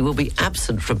means he will be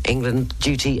absent from England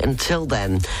duty until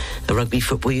then. The Rugby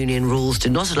Football Union rules do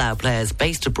not allow players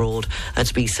based abroad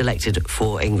to be selected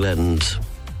for England.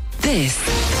 This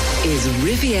is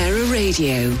Riviera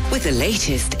Radio with the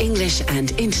latest English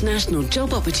and international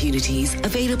job opportunities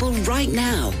available right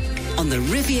now on the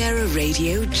Riviera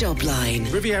Radio job line.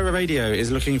 Riviera Radio is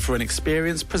looking for an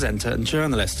experienced presenter and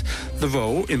journalist. The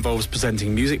role involves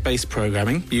presenting music-based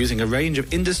programming using a range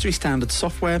of industry-standard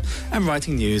software and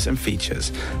writing news and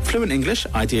features. Fluent English,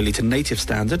 ideally to native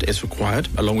standard, is required,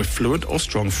 along with fluent or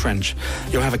strong French.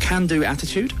 You'll have a can-do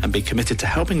attitude and be committed to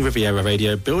helping Riviera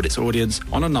Radio build its audience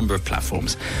on a number of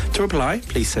platforms. To apply,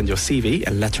 please send your CV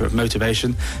and letter of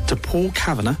motivation to Paul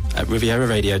Kavanagh at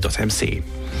rivieraradio.mc.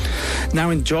 Now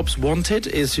in Jobs Wanted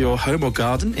is your home or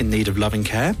garden in need of loving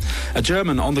care. A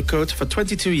German on the Côte for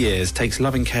 22 years takes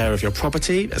loving care of your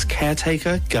property as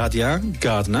caretaker, gardien,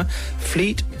 gardener,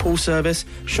 fleet, pool service,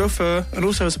 chauffeur, and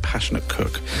also as a passionate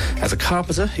cook. As a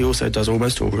carpenter, he also does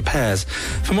almost all repairs.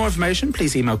 For more information,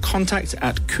 please email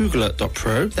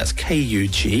contact@kugler.pro, that's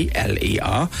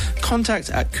Kugler,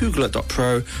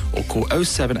 contact@kugler.pro, or call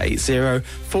 0780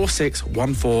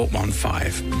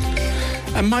 461415.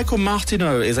 And Michael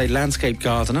Martineau is a landscape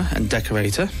gardener and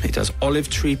decorator. He does olive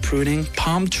tree pruning,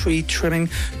 palm tree trimming,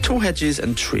 tall hedges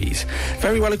and trees.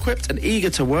 Very well equipped and eager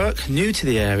to work, new to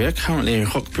the area, currently in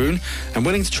Roquebrune, and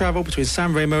willing to travel between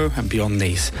San Remo and beyond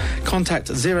Nice. Contact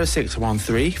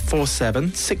 0613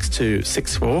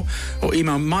 476264 or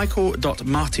email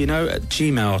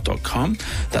michael.martineau@gmail.com.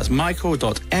 That's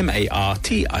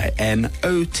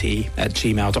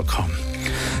michael.martinot@gmail.com.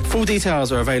 Full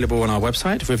details are available on our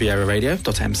website,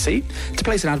 rivieraradio.mc. To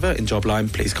place an advert in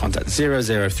Jobline, please contact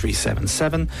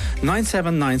 00377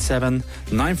 9797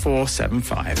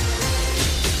 9475.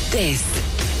 This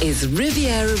is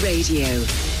Riviera Radio,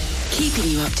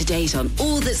 keeping you up to date on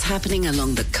all that's happening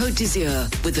along the Côte d'Azur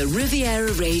with the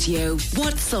Riviera Radio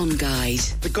What's On Guide.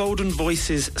 The Golden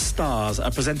Voices Stars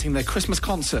are presenting their Christmas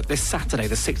concert this Saturday,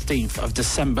 the 16th of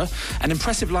December. An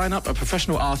impressive lineup of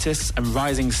professional artists and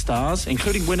rising stars,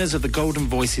 including winners of the Golden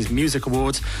Voices Music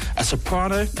Awards, a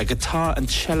soprano, a guitar and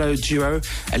cello duo,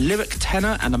 a lyric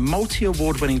tenor and a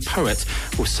multi-award-winning poet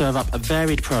will serve up a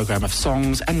varied programme of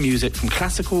songs and music from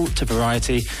classical to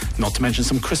variety, not to mention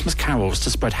some Christmas carols to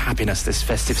spread happiness this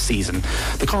festive season.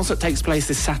 The concert takes place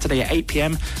this Saturday at 8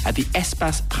 p.m. at the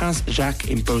Espace Prince Jacques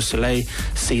in Beausoleil.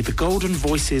 See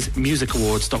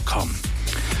thegoldenvoicesmusicawards.com.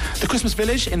 The Christmas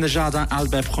Village in the Jardin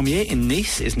Albert Ier in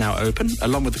Nice is now open,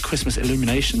 along with the Christmas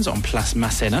illuminations on Place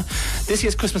Masséna. This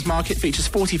year's Christmas market features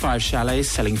 45 chalets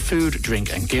selling food,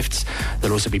 drink and gifts.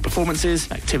 There'll also be performances,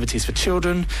 activities for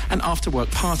children and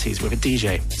after-work parties with a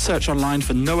DJ. Search online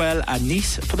for Noël à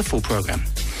Nice for the full programme.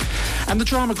 And the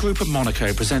drama group of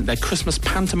Monaco present their Christmas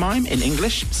pantomime in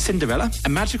English, Cinderella, a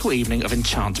magical evening of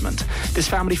enchantment. This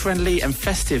family-friendly and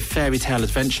festive fairy tale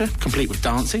adventure, complete with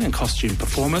dancing and costume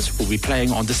performers, will be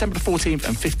playing on December 14th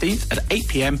and 15th at 8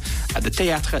 p.m. at the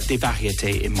Théâtre des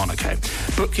Variétés in Monaco.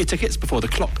 Book your tickets before the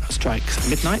clock strikes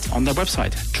midnight on their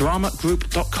website,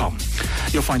 dramagroup.com.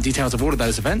 You'll find details of all of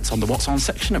those events on the What's On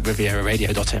section at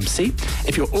rivieraradio.mc.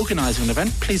 If you're organising an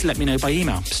event, please let me know by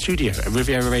email,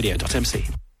 studio@rivieraradio.mc.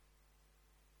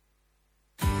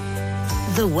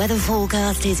 The weather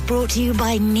forecast is brought to you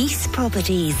by Nice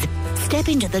Properties. Step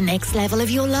into the next level of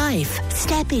your life.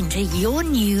 Step into your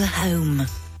new home.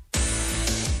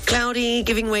 Cloudy,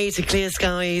 giving way to clear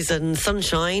skies and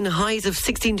sunshine. Highs of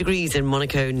 16 degrees in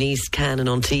Monaco, Nice, Cannes and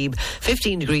Antibes.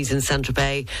 15 degrees in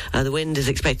Saint-Tropez. The wind is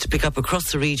expected to pick up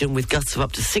across the region with gusts of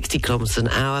up to 60 kilometres an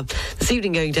hour. This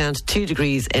evening going down to 2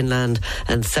 degrees inland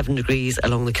and 7 degrees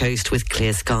along the coast with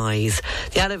clear skies.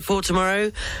 The outlook for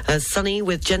tomorrow, sunny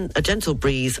with a gentle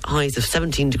breeze. Highs of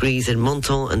 17 degrees in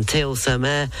Menton and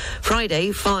Théo-sur-Mer.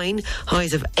 Friday, fine.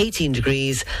 Highs of 18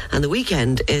 degrees. And the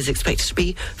weekend is expected to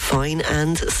be fine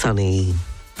and sunny.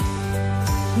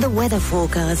 The weather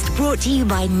forecast brought to you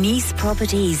by Nice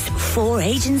Properties. 4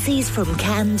 agencies from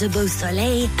Cannes to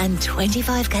Beausoleil and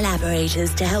 25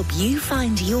 collaborators to help you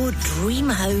find your dream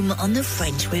home on the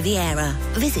French Riviera.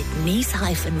 Visit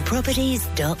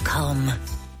nice-properties.com.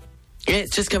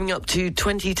 It's just coming up to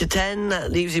 20 to 10.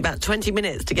 That leaves you about 20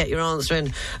 minutes to get your answer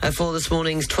in for this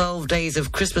morning's 12 Days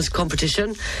of Christmas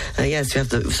competition. Yes,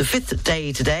 it was the 5th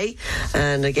day today,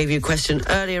 and I gave you a question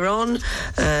earlier on,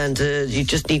 and you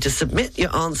just need to submit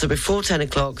your answer before 10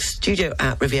 o'clock,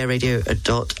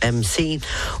 studio@rivieradio.mc,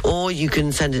 or you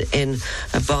can send it in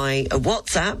by a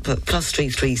WhatsApp at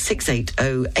 +33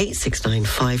 680 869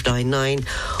 599,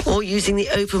 or using the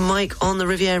open mic on the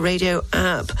Riviera Radio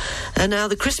app. And now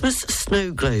the Christmas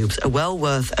snow globes are well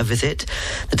worth a visit.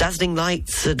 The dazzling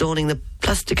lights adorning the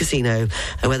Place du Casino,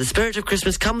 where the spirit of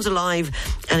Christmas comes alive,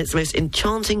 and it's the most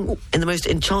enchanting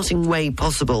way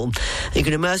possible. You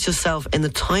can immerse yourself in the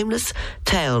timeless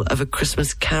tale of a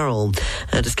Christmas carol.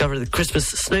 Discover the Christmas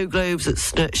snow globes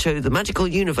that show the magical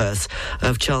universe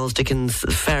of Charles Dickens'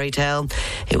 fairy tale.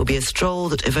 It will be a stroll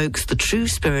that evokes the true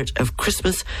spirit of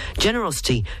Christmas,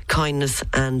 generosity, kindness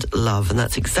and love. And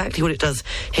that's exactly what it does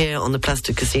here on the Place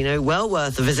du Casino. Well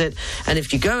worth a visit. And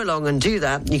if you go along and do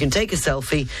that, you can take a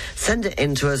selfie, send it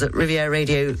in to us at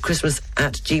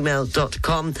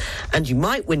rivieraradiochristmas@gmail.com, and you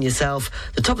might win yourself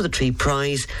the top of the tree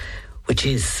prize, which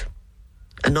is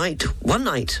one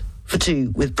night for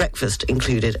 2 with breakfast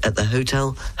included at the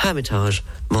Hotel Hermitage,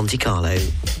 Monte Carlo.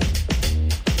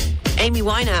 Amy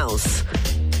Winehouse.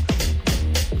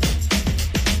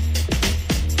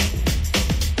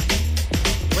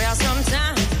 Well,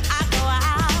 sometimes I go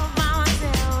out by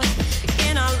myself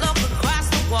and I look across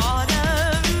the water.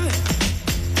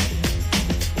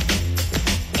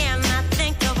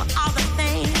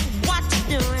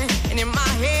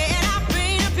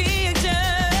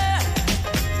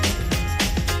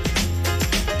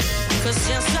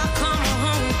 Since I come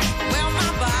home, well,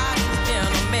 my body's been a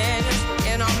mess,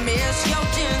 and I miss your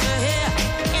ginger hair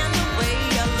and the way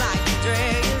you like to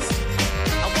dress.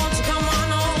 I want you to come on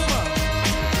over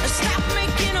and stop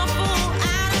making a fool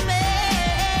out of me.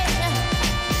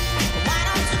 Why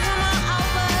don't you come on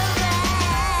over,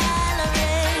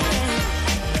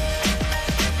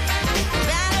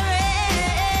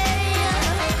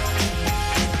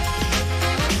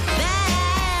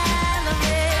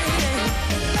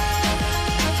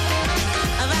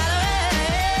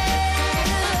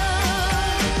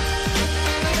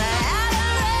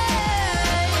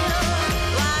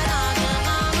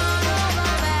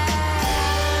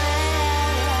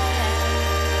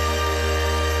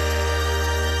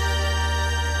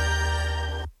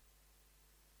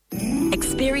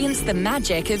 Experience the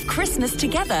magic of Christmas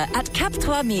together at Cap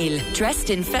 3000. Dressed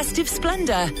in festive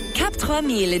splendour, Cap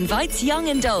 3000 invites young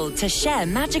and old to share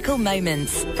magical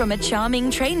moments. From a charming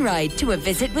train ride to a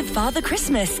visit with Father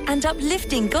Christmas and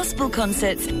uplifting gospel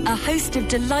concerts, a host of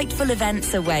delightful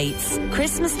events awaits.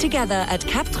 Christmas together at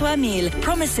Cap 3000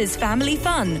 promises family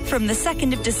fun from the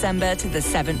 2nd of December to the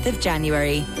 7th of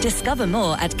January. Discover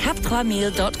more at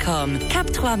cap3000.com. Cap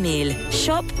 3000.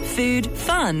 Shop, food,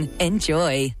 fun,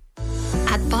 enjoy.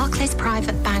 At Barclays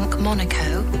Private Bank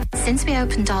Monaco, since we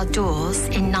opened our doors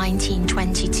in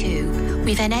 1922,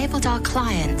 we've enabled our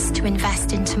clients to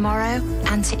invest in tomorrow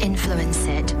and to influence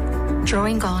it,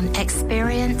 drawing on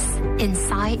experience,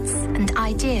 insights, and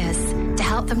ideas to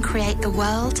help them create the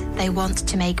world they want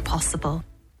to make possible.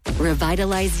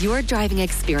 Revitalize your driving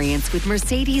experience with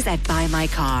Mercedes at Buy My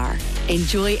Car.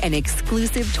 Enjoy an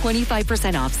exclusive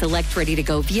 25% off select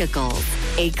ready-to-go vehicles.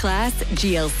 A-Class,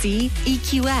 GLC,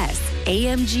 EQS,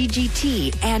 AMG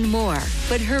GT, and more.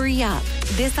 But hurry up.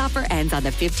 This offer ends on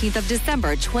the 15th of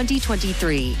December,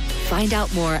 2023. Find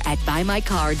out more at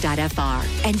buymycar.fr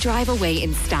and drive away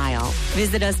in style.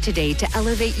 Visit us today to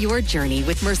elevate your journey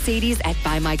with Mercedes at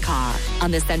Buy My Car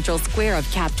on the central square of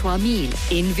Cap 3000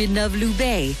 in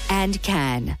Villeneuve-Loubet and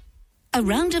Cannes. A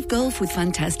round of golf with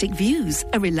fantastic views,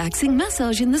 a relaxing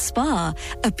massage in the spa,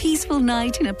 a peaceful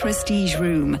night in a prestige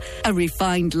room, a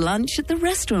refined lunch at the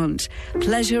restaurant,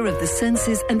 pleasure of the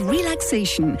senses and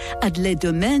relaxation at Les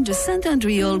Domaines de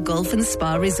Saint-Andriol Golf and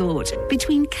Spa Resort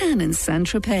between Cannes and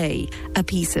Saint-Tropez. A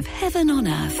piece of heaven on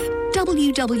earth.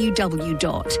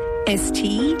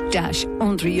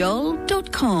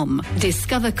 www.st-andriol.com.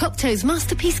 Discover Cocteau's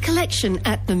masterpiece collection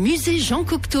at the Musée Jean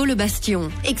Cocteau Le Bastion.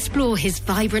 Explore his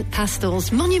vibrant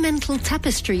pastels, monumental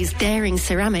tapestries, daring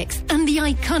ceramics, and the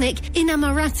iconic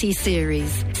Innamorati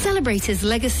series. Celebrate his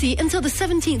legacy until the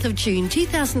 17th of June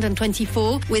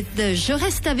 2024 with the Je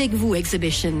Reste Avec Vous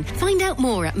exhibition. Find out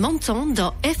more at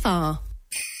monton.fr.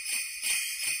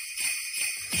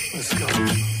 Let's go.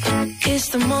 It's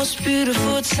the most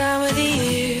beautiful time of the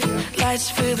year. Lights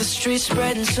fill the streets,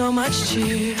 spreading so much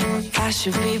cheer. I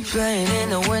should be playing in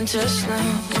the winter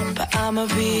snow, but I'ma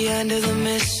be under the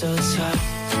mistletoe.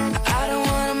 I don't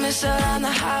wanna miss out on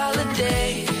the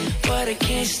holiday, but I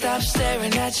can't stop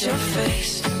staring at your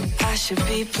face. I should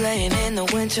be playing in the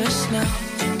winter snow,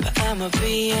 but I'ma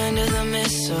be under the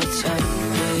mistletoe.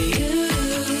 With you,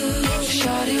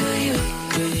 shawty, with you,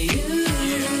 with you,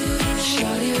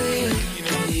 shawty, with you.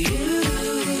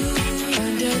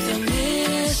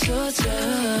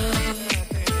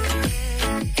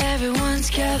 Everyone's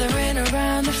gathering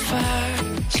around the fire,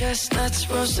 chestnuts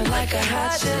roasting like a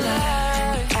hot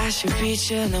July. I should be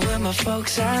chilling with my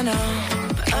folks, I know,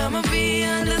 but I'ma be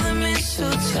under the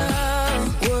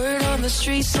mistletoe. Word on the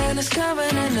street, Santa's coming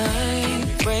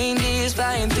tonight. Reindeers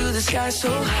flying through the sky so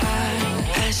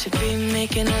high. I should be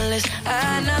making a list,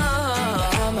 I know,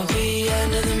 but I'ma be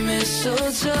under the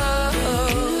mistletoe.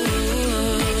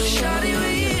 Shawty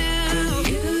with you,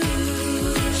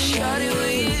 shawty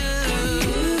with you,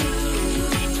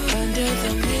 under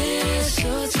the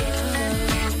mistletoe.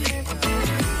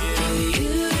 With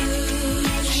you,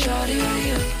 shawty with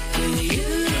you,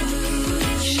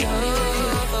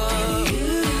 shawty with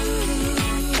you,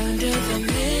 under the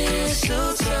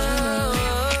mistletoe.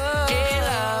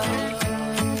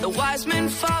 Yeah. The wise men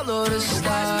follow the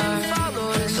star,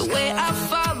 the way I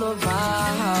follow my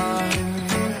heart.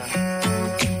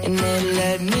 And it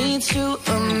led me to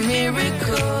a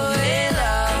miracle,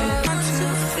 love. To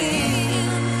feel,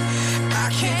 I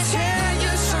can't tell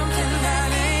you something that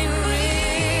ain't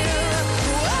real.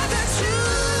 What the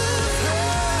truth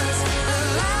was, the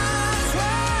lies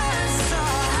were, so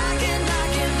how can I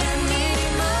give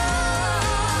anymore?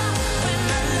 When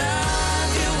I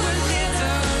love you a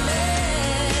little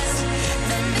less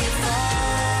than before.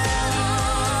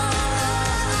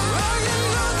 Oh, you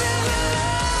know that I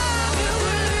love you a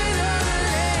little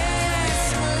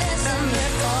less than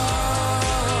before.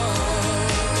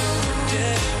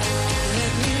 Yeah.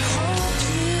 Let me hold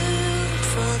you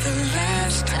for the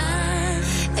last time.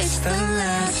 It's the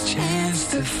last chance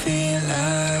to feel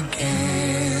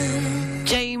again.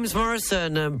 James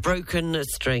Morrison, Broken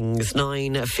Strings,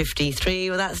 9:53.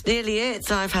 Well, that's nearly it.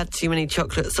 I've had too many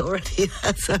chocolates already.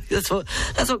 So that's what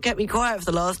kept me quiet for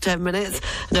the last 10 minutes.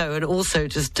 No, and also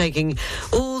just taking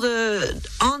all the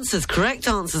correct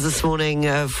answers this morning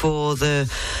for the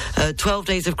 12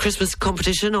 Days of Christmas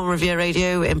competition on Riviera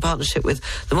Radio in partnership with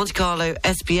the Monte Carlo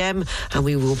SBM, and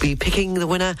we will be picking the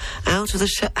winner out of the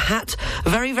hat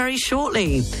very, very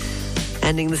shortly.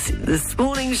 Ending this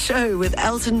morning's show with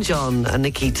Elton John and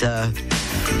Nikita.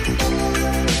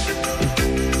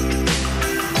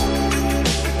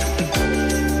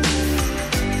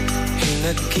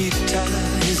 Nikita,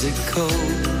 is it cold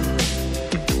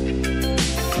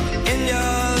in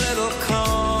your little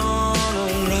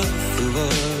corner of the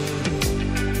world?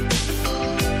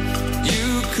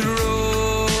 You could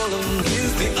roll and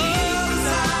use the other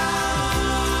side.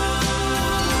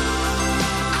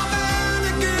 I've been a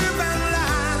given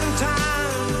line of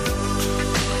time,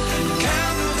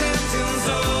 counting 10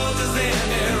 soldiers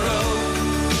in a row.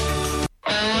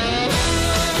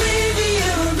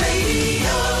 Riviera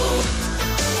Radio.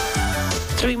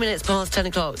 3 minutes past 10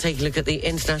 o'clock, taking a look at the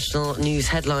international news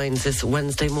headlines this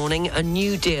Wednesday morning. A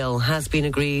new deal has been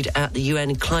agreed at the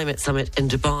UN Climate Summit in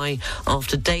Dubai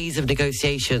after days of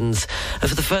negotiations.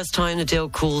 For the first time, the deal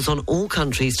calls on all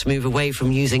countries to move away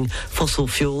from using fossil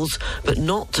fuels, but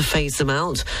not to phase them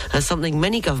out, as something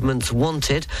many governments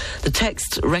wanted. The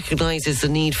text recognises the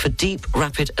need for deep,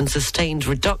 rapid and sustained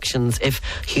reductions if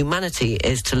humanity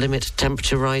is to limit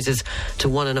temperature rises to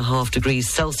 1.5 degrees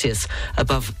Celsius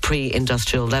above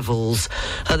pre-industrial levels.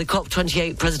 The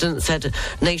COP28 president said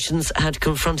nations had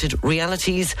confronted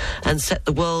realities and set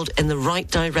the world in the right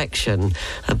direction.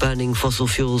 Burning fossil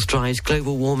fuels drives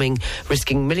global warming,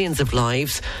 risking millions of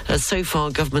lives. So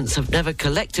far, governments have never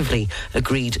collectively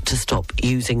agreed to stop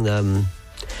using them.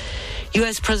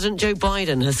 US President Joe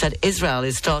Biden has said Israel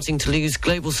is starting to lose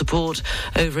global support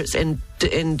over its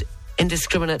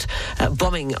indiscriminate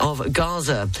bombing of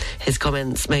Gaza. His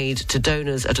comments made to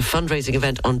donors at a fundraising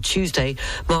event on Tuesday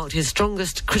marked his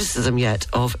strongest criticism yet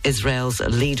of Israel's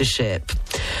leadership.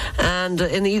 And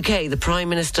in the UK, the Prime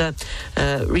Minister,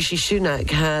 Rishi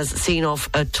Sunak, has seen off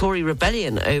a Tory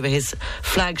rebellion over his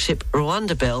flagship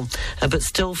Rwanda bill, but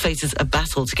still faces a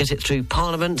battle to get it through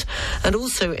Parliament. And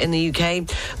also in the UK,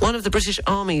 one of the British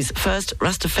Army's first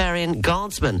Rastafarian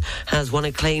guardsmen has won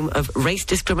a claim of race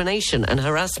discrimination and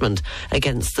harassment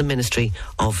against the Ministry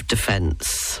of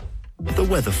Defence. The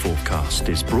weather forecast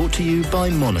is brought to you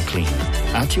by Monoclean.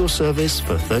 At your service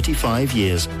for 35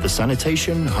 years, the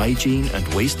sanitation, hygiene and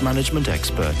waste management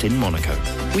expert in Monaco.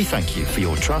 We thank you for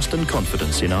your trust and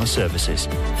confidence in our services.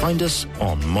 Find us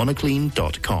on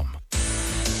monoclean.com.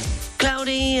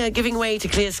 Cloudy, giving way to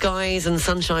clear skies and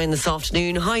sunshine this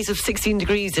afternoon. Highs of 16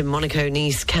 degrees in Monaco,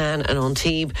 Nice, Cannes and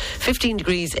Antibes. 15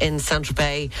 degrees in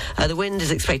Saint-Tropez. The wind is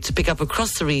expected to pick up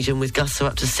across the region with gusts of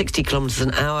up to 60 kilometres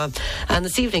an hour. And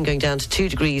this evening going down to 2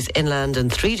 degrees inland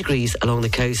and 3 degrees along the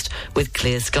coast with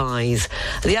clear skies.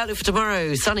 The outlook for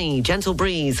tomorrow, sunny, gentle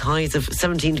breeze. Highs of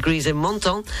 17 degrees in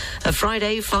Menton.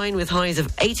 Friday, fine with highs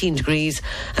of 18 degrees.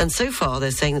 And so far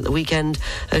they're saying that the weekend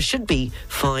should be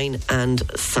fine and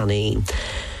sunny.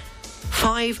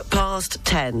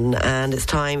 10:05, and it's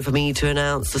time for me to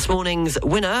announce this morning's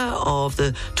winner of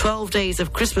the 12 Days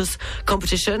of Christmas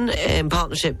competition in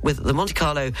partnership with the Monte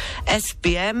Carlo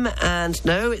SBM. And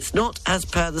no, it's not as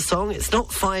per the song. It's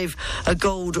not 5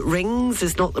 gold rings.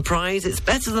 It's not the prize. It's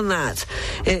better than that.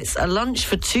 It's a lunch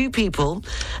for 2 people,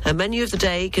 a menu of the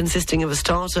day consisting of a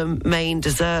starter, main,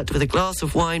 dessert with a glass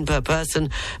of wine per person,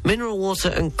 mineral water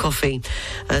and coffee,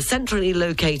 centrally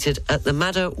located at the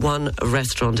Madder 1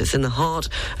 restaurant. It's in the heart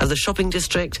of the shopping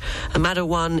district. Madder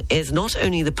 1 is not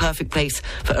only the perfect place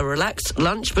for a relaxed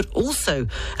lunch, but also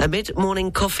a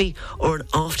mid-morning coffee or an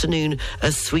afternoon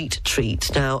a sweet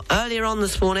treat. Now, earlier on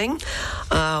this morning,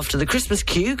 after the Christmas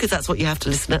queue, because that's what you have to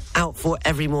listen out for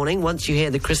every morning, once you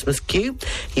hear the Christmas queue,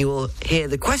 you will hear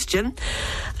the question.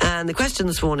 And the question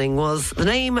this morning was, the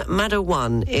name Madder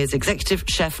 1 is executive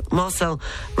chef Marcel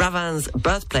Ravin's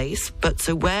birthplace, but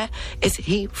so where is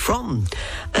he from?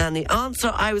 And the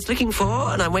answer I was looking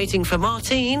for, and I'm waiting for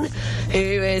Martine, who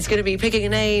is going to be picking a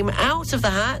name out of the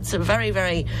hat very,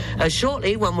 very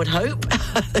shortly, one would hope.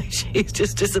 She's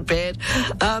just disappeared.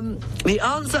 The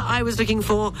answer I was looking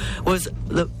for was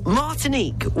that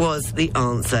Martinique was the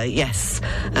answer. Yes,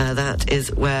 that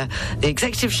is where the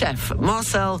executive chef,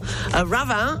 Marcel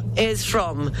Ravin, is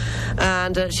from.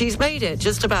 And she's made it,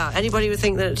 just about. Anybody would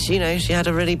think that, you know, she had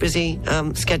a really busy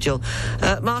schedule.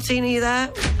 Martine, are you there?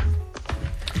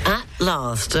 At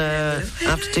last. I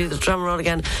have to do the drum roll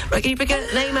again. Right, can you pick a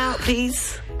name out,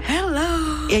 please?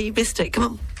 Hello. Yeah, you missed it. Come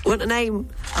on. Want a name?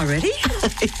 Already?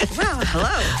 Well, hello.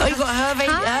 Oh, you've got Hervé.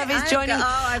 Hervé's joining.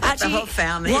 I've got the whole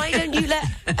family. Why don't you let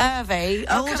Hervé...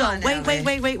 Hold on.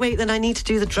 Wait. Then I need to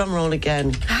do the drum roll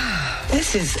again.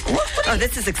 This is... Oh,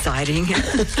 this is exciting.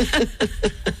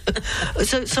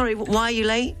 So, sorry, why are you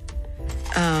late?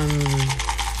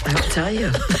 I'll tell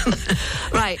you.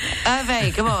 Right,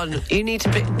 Hervé, come on. You need to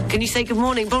pick... Can you say good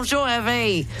morning? Bonjour,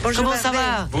 Hervé. Bonjour, Comment ça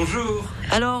va? Bonjour.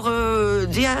 Alors,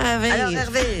 dis à Hervé. Alors,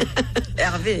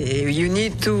 Hervé, you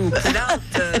need to pull out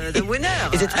the winner.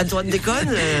 Is it Antoine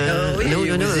Déconne? Oui, no,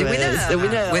 the winner. It's the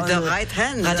winner. With the right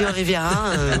hand. Radio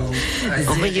Riviera.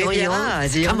 Riviera,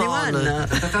 the come only on. one.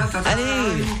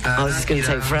 Allez. Oh, this is going to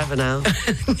take forever now.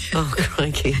 Oh,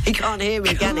 crikey. He can't hear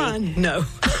me, can he? Come on, no.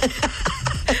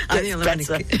 Better.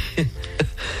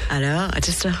 Alors,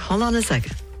 just hold on a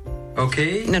second.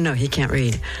 Okay. No, he can't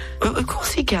read. Well, of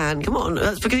course he can. Come on.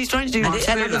 That's because he's trying to do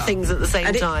 10 other things at the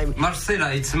same time.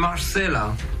 Marcella, it's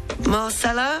Marcella.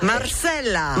 Marcella?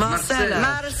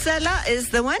 Marcella is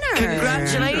the winner.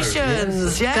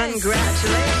 Congratulations. Yes.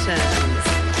 Congratulations.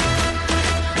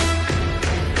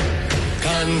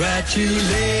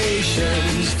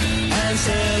 Congratulations and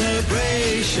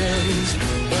celebrations.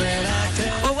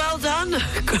 Well done.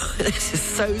 This is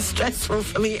so stressful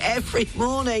for me every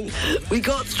morning. We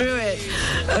got through it.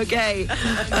 Okay.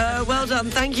 Well done.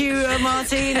 Thank you,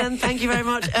 Martin, and thank you very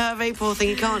much, Hervé. Poor thing,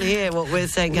 he can't hear what we're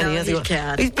saying, can he? He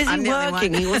can't. He's busy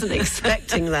working. He wasn't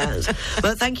expecting that.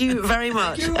 But thank you very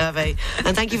much, Hervé.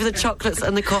 And thank you for the chocolates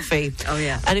and the coffee. Oh,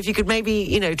 yeah. And if you could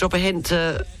maybe, drop a hint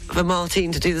for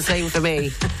Martin to do the same for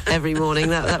me every morning,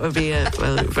 that would be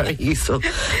very useful.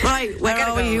 Right, where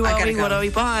are we? Who are we? What are we?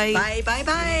 Bye. Bye, bye,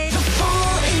 bye.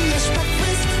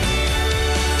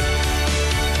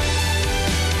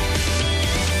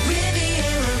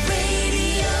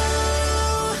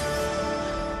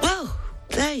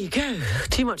 There you go.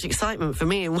 Too much excitement for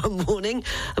me in one morning.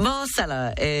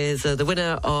 Marcella is the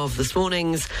winner of this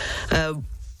morning's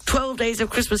 12 Days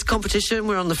of Christmas competition.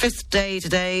 We're on the 5th day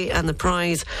today, and the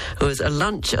prize was a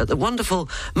lunch at the wonderful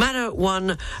Manor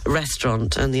One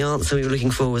restaurant. And the answer we were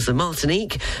looking for was the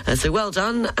Martinique. So well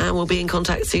done, and we'll be in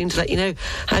contact soon to let you know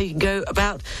how you can go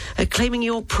about claiming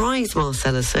your prize,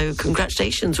 Marcella. So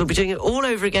congratulations. We'll be doing it all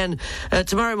over again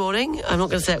tomorrow morning. I'm not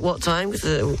going to say at what time,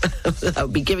 because that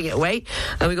would be giving it away.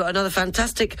 We've got another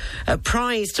fantastic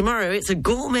prize tomorrow. It's a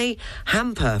gourmet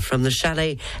hamper from the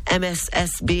Chalet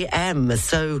MSSBM.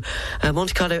 So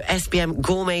Monte Carlo SBM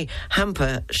Gourmet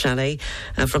Hamper Chalet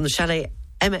from the Chalet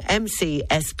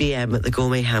MCSBM at the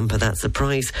Gourmet Hamper. That's the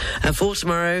prize for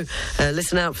tomorrow.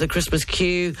 Listen out for the Christmas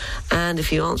queue, and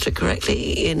if you answer it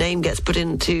correctly, your name gets put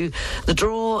into the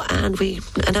draw, and we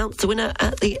announce the winner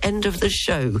at the end of the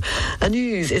show.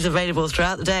 News is available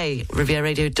throughout the day.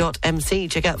 RivieraRadio.mc.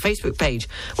 Check out Facebook page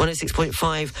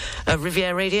 106.5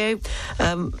 Riviera Radio.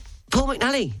 Paul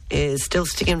McNally is still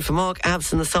sticking in for Mark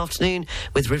Abson this afternoon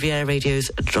with Riviera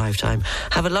Radio's Drive Time.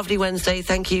 Have a lovely Wednesday.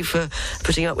 Thank you for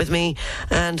putting up with me.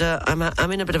 And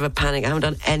I'm in a bit of a panic. I haven't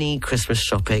done any Christmas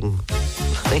shopping.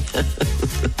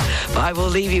 But I will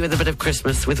leave you with a bit of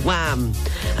Christmas with Wham!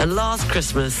 And Last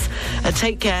Christmas.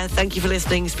 Take care. Thank you for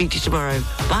listening. Speak to you tomorrow.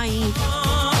 Bye.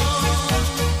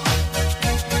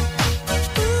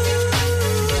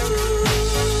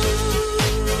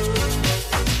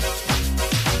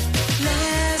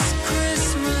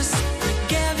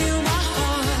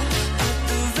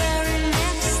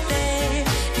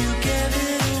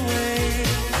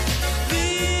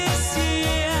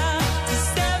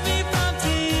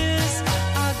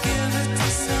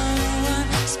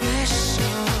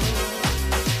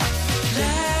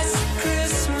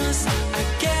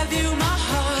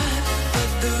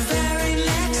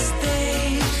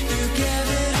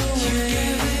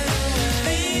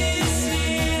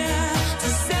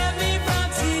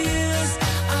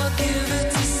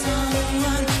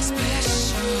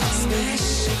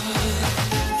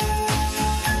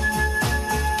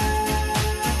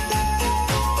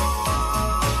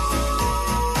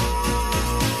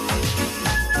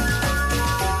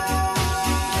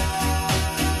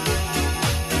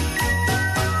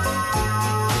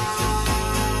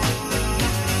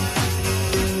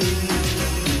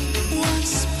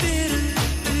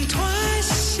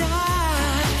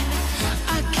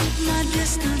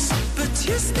 But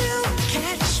you still